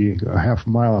 or maybe a half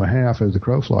mile and a half as the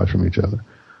crow flies from each other.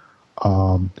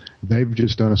 They've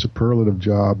just done a superlative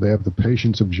job. They have the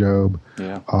patience of Job,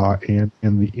 and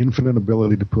the infinite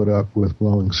ability to put up with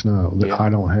blowing snow that I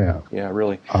don't have. Yeah,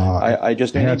 really. I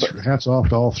just hats off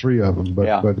to all 3 of them,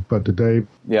 but to Dave.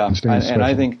 Yeah, and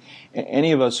I think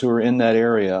any of us who are in that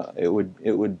area, it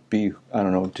would be, I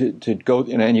don't know, to go,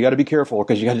 and you got to be careful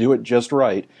because you got to do it just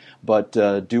right. But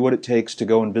do what it takes to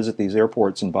go and visit these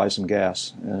airports and buy some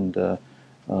gas and.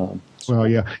 Well,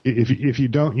 yeah. If you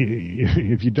don't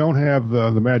have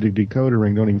the magic decoder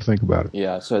ring, don't even think about it.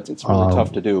 Yeah, so it's really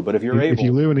tough to do. But if you're able, if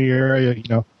you live in the area,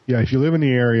 if you live in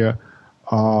the area,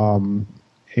 God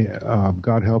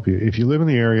help you. If you live in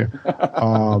the area,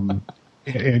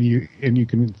 and you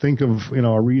can think of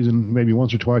a reason maybe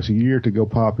once or twice a year to go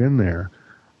pop in there,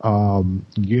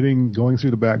 going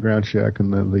through the background check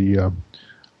and the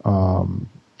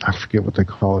I forget what they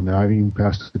call it now. I haven't even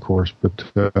passed the course, but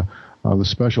the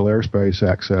special airspace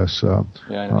access. I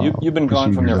know. You've been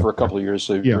gone from there for a couple of years,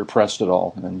 so you're pressed at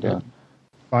all. And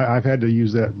I've had to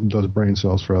use those brain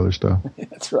cells for other stuff.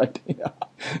 That's right. Yeah.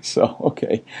 So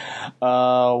okay.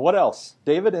 What else,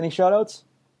 David? Any shout-outs?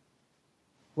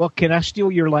 Well, can I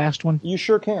steal your last one? You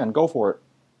sure can. Go for it.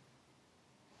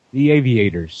 The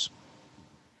Aviators.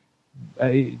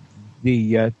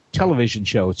 The television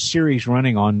show, series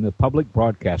running on the public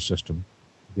broadcast system,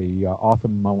 the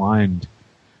often maligned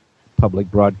public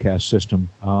broadcast system.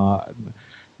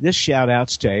 This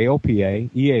shout-outs to AOPA,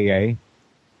 EAA,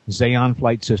 Xeon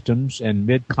Flight Systems, and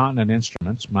Mid-Continent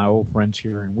Instruments, my old friends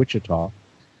here in Wichita,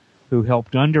 who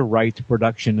helped underwrite the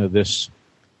production of this.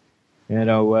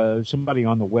 Somebody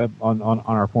on the web, on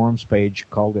our forums page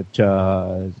called it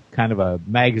kind of a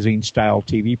magazine-style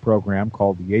TV program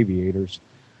called The Aviators.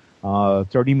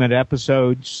 30-minute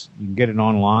episodes. You can get it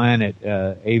online at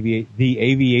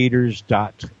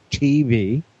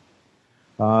theaviators.tv.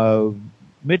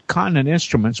 Mid-Continent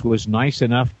Instruments was nice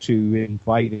enough to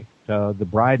invite the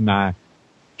bride and I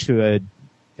to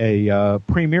a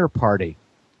premiere party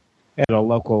at a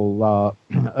local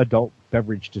adult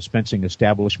beverage dispensing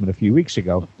establishment a few weeks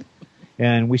ago.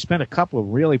 And we spent a couple of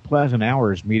really pleasant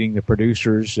hours meeting the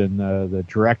producers and the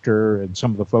director and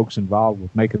some of the folks involved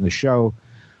with making the show.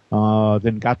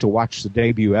 Then got to watch the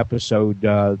debut episode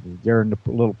there in the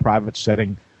little private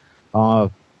setting.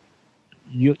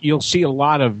 You'll see a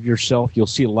lot of yourself. You'll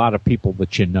see a lot of people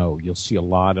that you know. You'll see a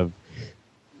lot of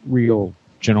real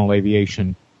general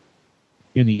aviation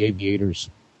in the Aviators,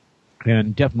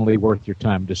 and definitely worth your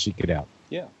time to seek it out.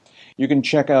 Yeah. You can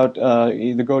check out,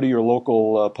 either go to your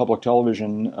local public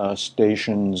television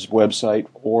station's website,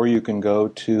 or you can go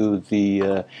to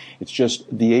it's just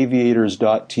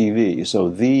theaviators.tv.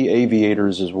 So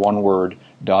theaviators is one word,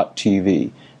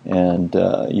 .tv. And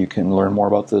you can learn more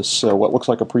about this, what looks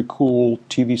like a pretty cool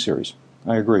TV series.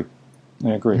 I agree.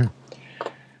 Yeah.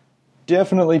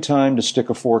 Definitely time to stick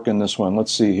a fork in this one.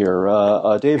 Let's see here.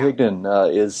 Dave Higdon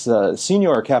is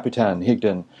Senior Capitan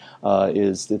Higdon.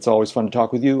 It's always fun to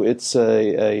talk with you. It's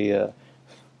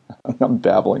I'm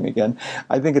babbling again.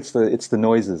 I think it's the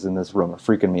noises in this room are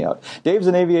freaking me out. Dave's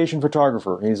an aviation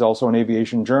photographer. He's also an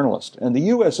aviation journalist and the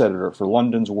U.S. editor for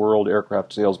London's World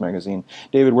Aircraft Sales magazine.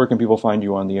 David, where can people find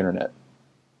you on the internet?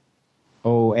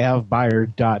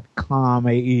 avbuyer.com,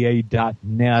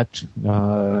 aea.net,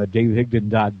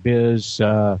 davehigdon.biz.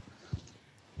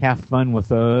 Have fun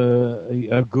with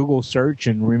a Google search,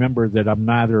 and remember that I'm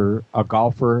neither a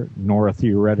golfer nor a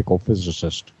theoretical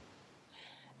physicist.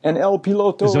 And El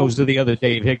Piloto. Because those are the other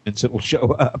Dave Higdons that will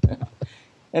show up.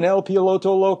 And El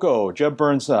Piloto Loco, Jeb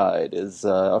Burnside, is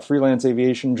a freelance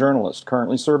aviation journalist,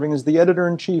 currently serving as the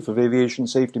editor-in-chief of Aviation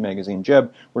Safety Magazine.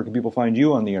 Jeb, where can people find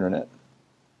you on the internet?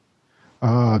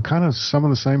 Kind of some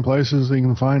of the same places you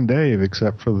can find Dave,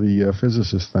 except for the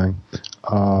physicist thing.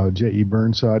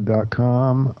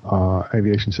 jeburnside.com,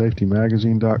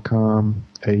 aviationsafetymagazine.com,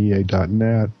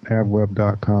 aea.net,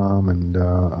 avweb.com,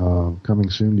 and coming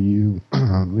soon to you,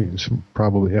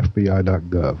 probably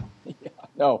fbi.gov. Yeah,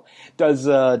 no. Does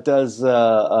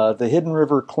the Hidden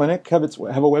River Clinic have a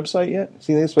website yet?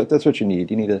 See, that's what you need.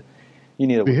 You need a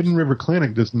The Hidden River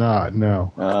Clinic does not.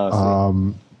 No.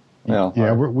 Well,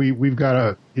 yeah, we've got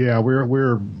to we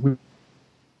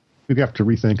have to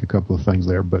rethink a couple of things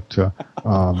there, but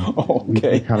we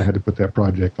kind of had to put that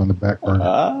project on the back burner.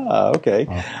 Okay.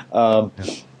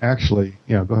 Actually,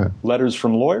 go ahead. Letters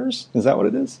from Lawyers? Is that what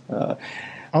it is? No.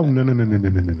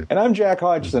 And I'm Jack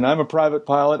Hodgson. I'm a private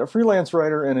pilot, a freelance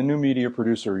writer, and a new media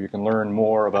producer. You can learn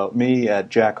more about me at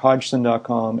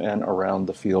jackhodgson.com and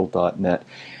aroundthefield.net.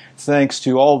 Thanks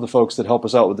to all of the folks that help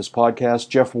us out with this podcast.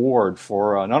 Jeff Ward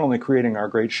for not only creating our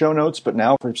great show notes, but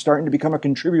now for starting to become a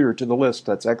contributor to the list.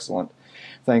 That's excellent.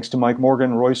 Thanks to Mike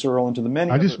Morgan, Royce Earl, and to the many.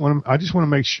 I just want to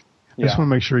make sure. I just want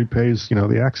to make sure he pays,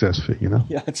 the access fee,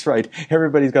 Yeah, that's right.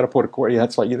 Everybody's got to put a quarter. Yeah,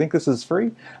 that's right. You think this is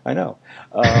free? I know.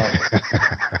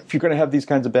 If you're going to have these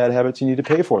kinds of bad habits, you need to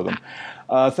pay for them.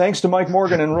 Thanks to Mike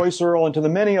Morgan and Royce Earl and to the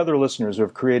many other listeners who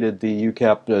have created the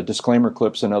UCAP disclaimer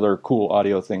clips and other cool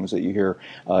audio things that you hear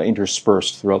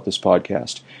interspersed throughout this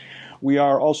podcast. We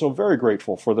are also very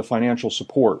grateful for the financial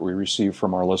support we receive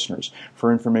from our listeners.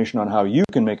 For information on how you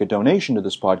can make a donation to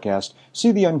this podcast,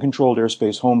 see the Uncontrolled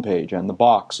Airspace homepage and the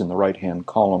box in the right-hand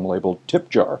column labeled Tip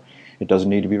Jar. It doesn't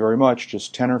need to be very much,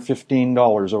 just $10 or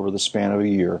 $15 over the span of a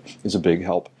year is a big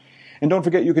help. And don't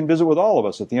forget you can visit with all of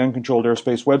us at the Uncontrolled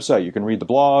Airspace website. You can read the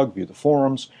blog, view the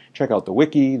forums, check out the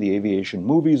wiki, the aviation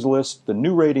movies list, the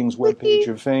new ratings webpage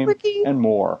of fame, and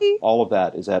more. All of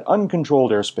that is at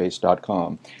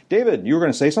uncontrolledairspace.com. David, you were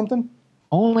going to say something?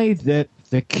 Only that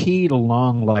the key to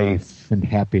long life and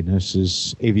happiness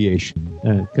is aviation,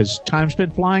 because time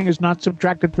spent flying is not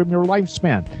subtracted from your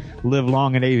lifespan. Live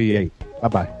long and aviate.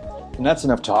 Bye-bye. And that's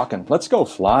enough talking. Let's go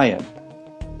flying.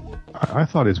 I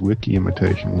thought his wiki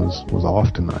imitation was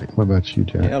off tonight. What about you,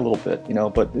 Jack? Yeah, a little bit,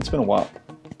 but it's been a while.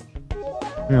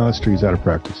 That's true. He's out of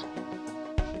practice.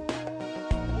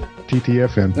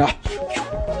 TTFN.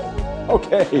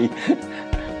 Okay.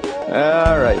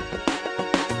 All right.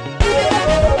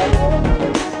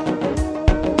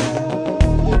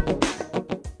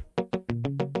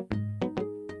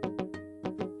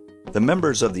 The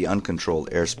members of the Uncontrolled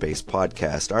Airspace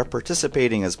podcast are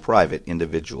participating as private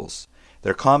individuals.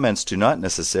 Their comments do not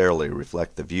necessarily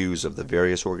reflect the views of the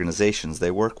various organizations they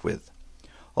work with.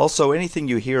 Also, anything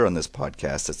you hear on this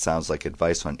podcast that sounds like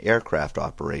advice on aircraft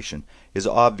operation is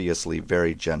obviously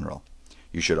very general.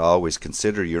 You should always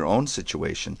consider your own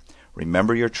situation,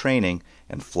 remember your training,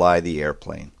 and fly the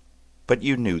airplane. But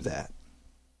you knew that.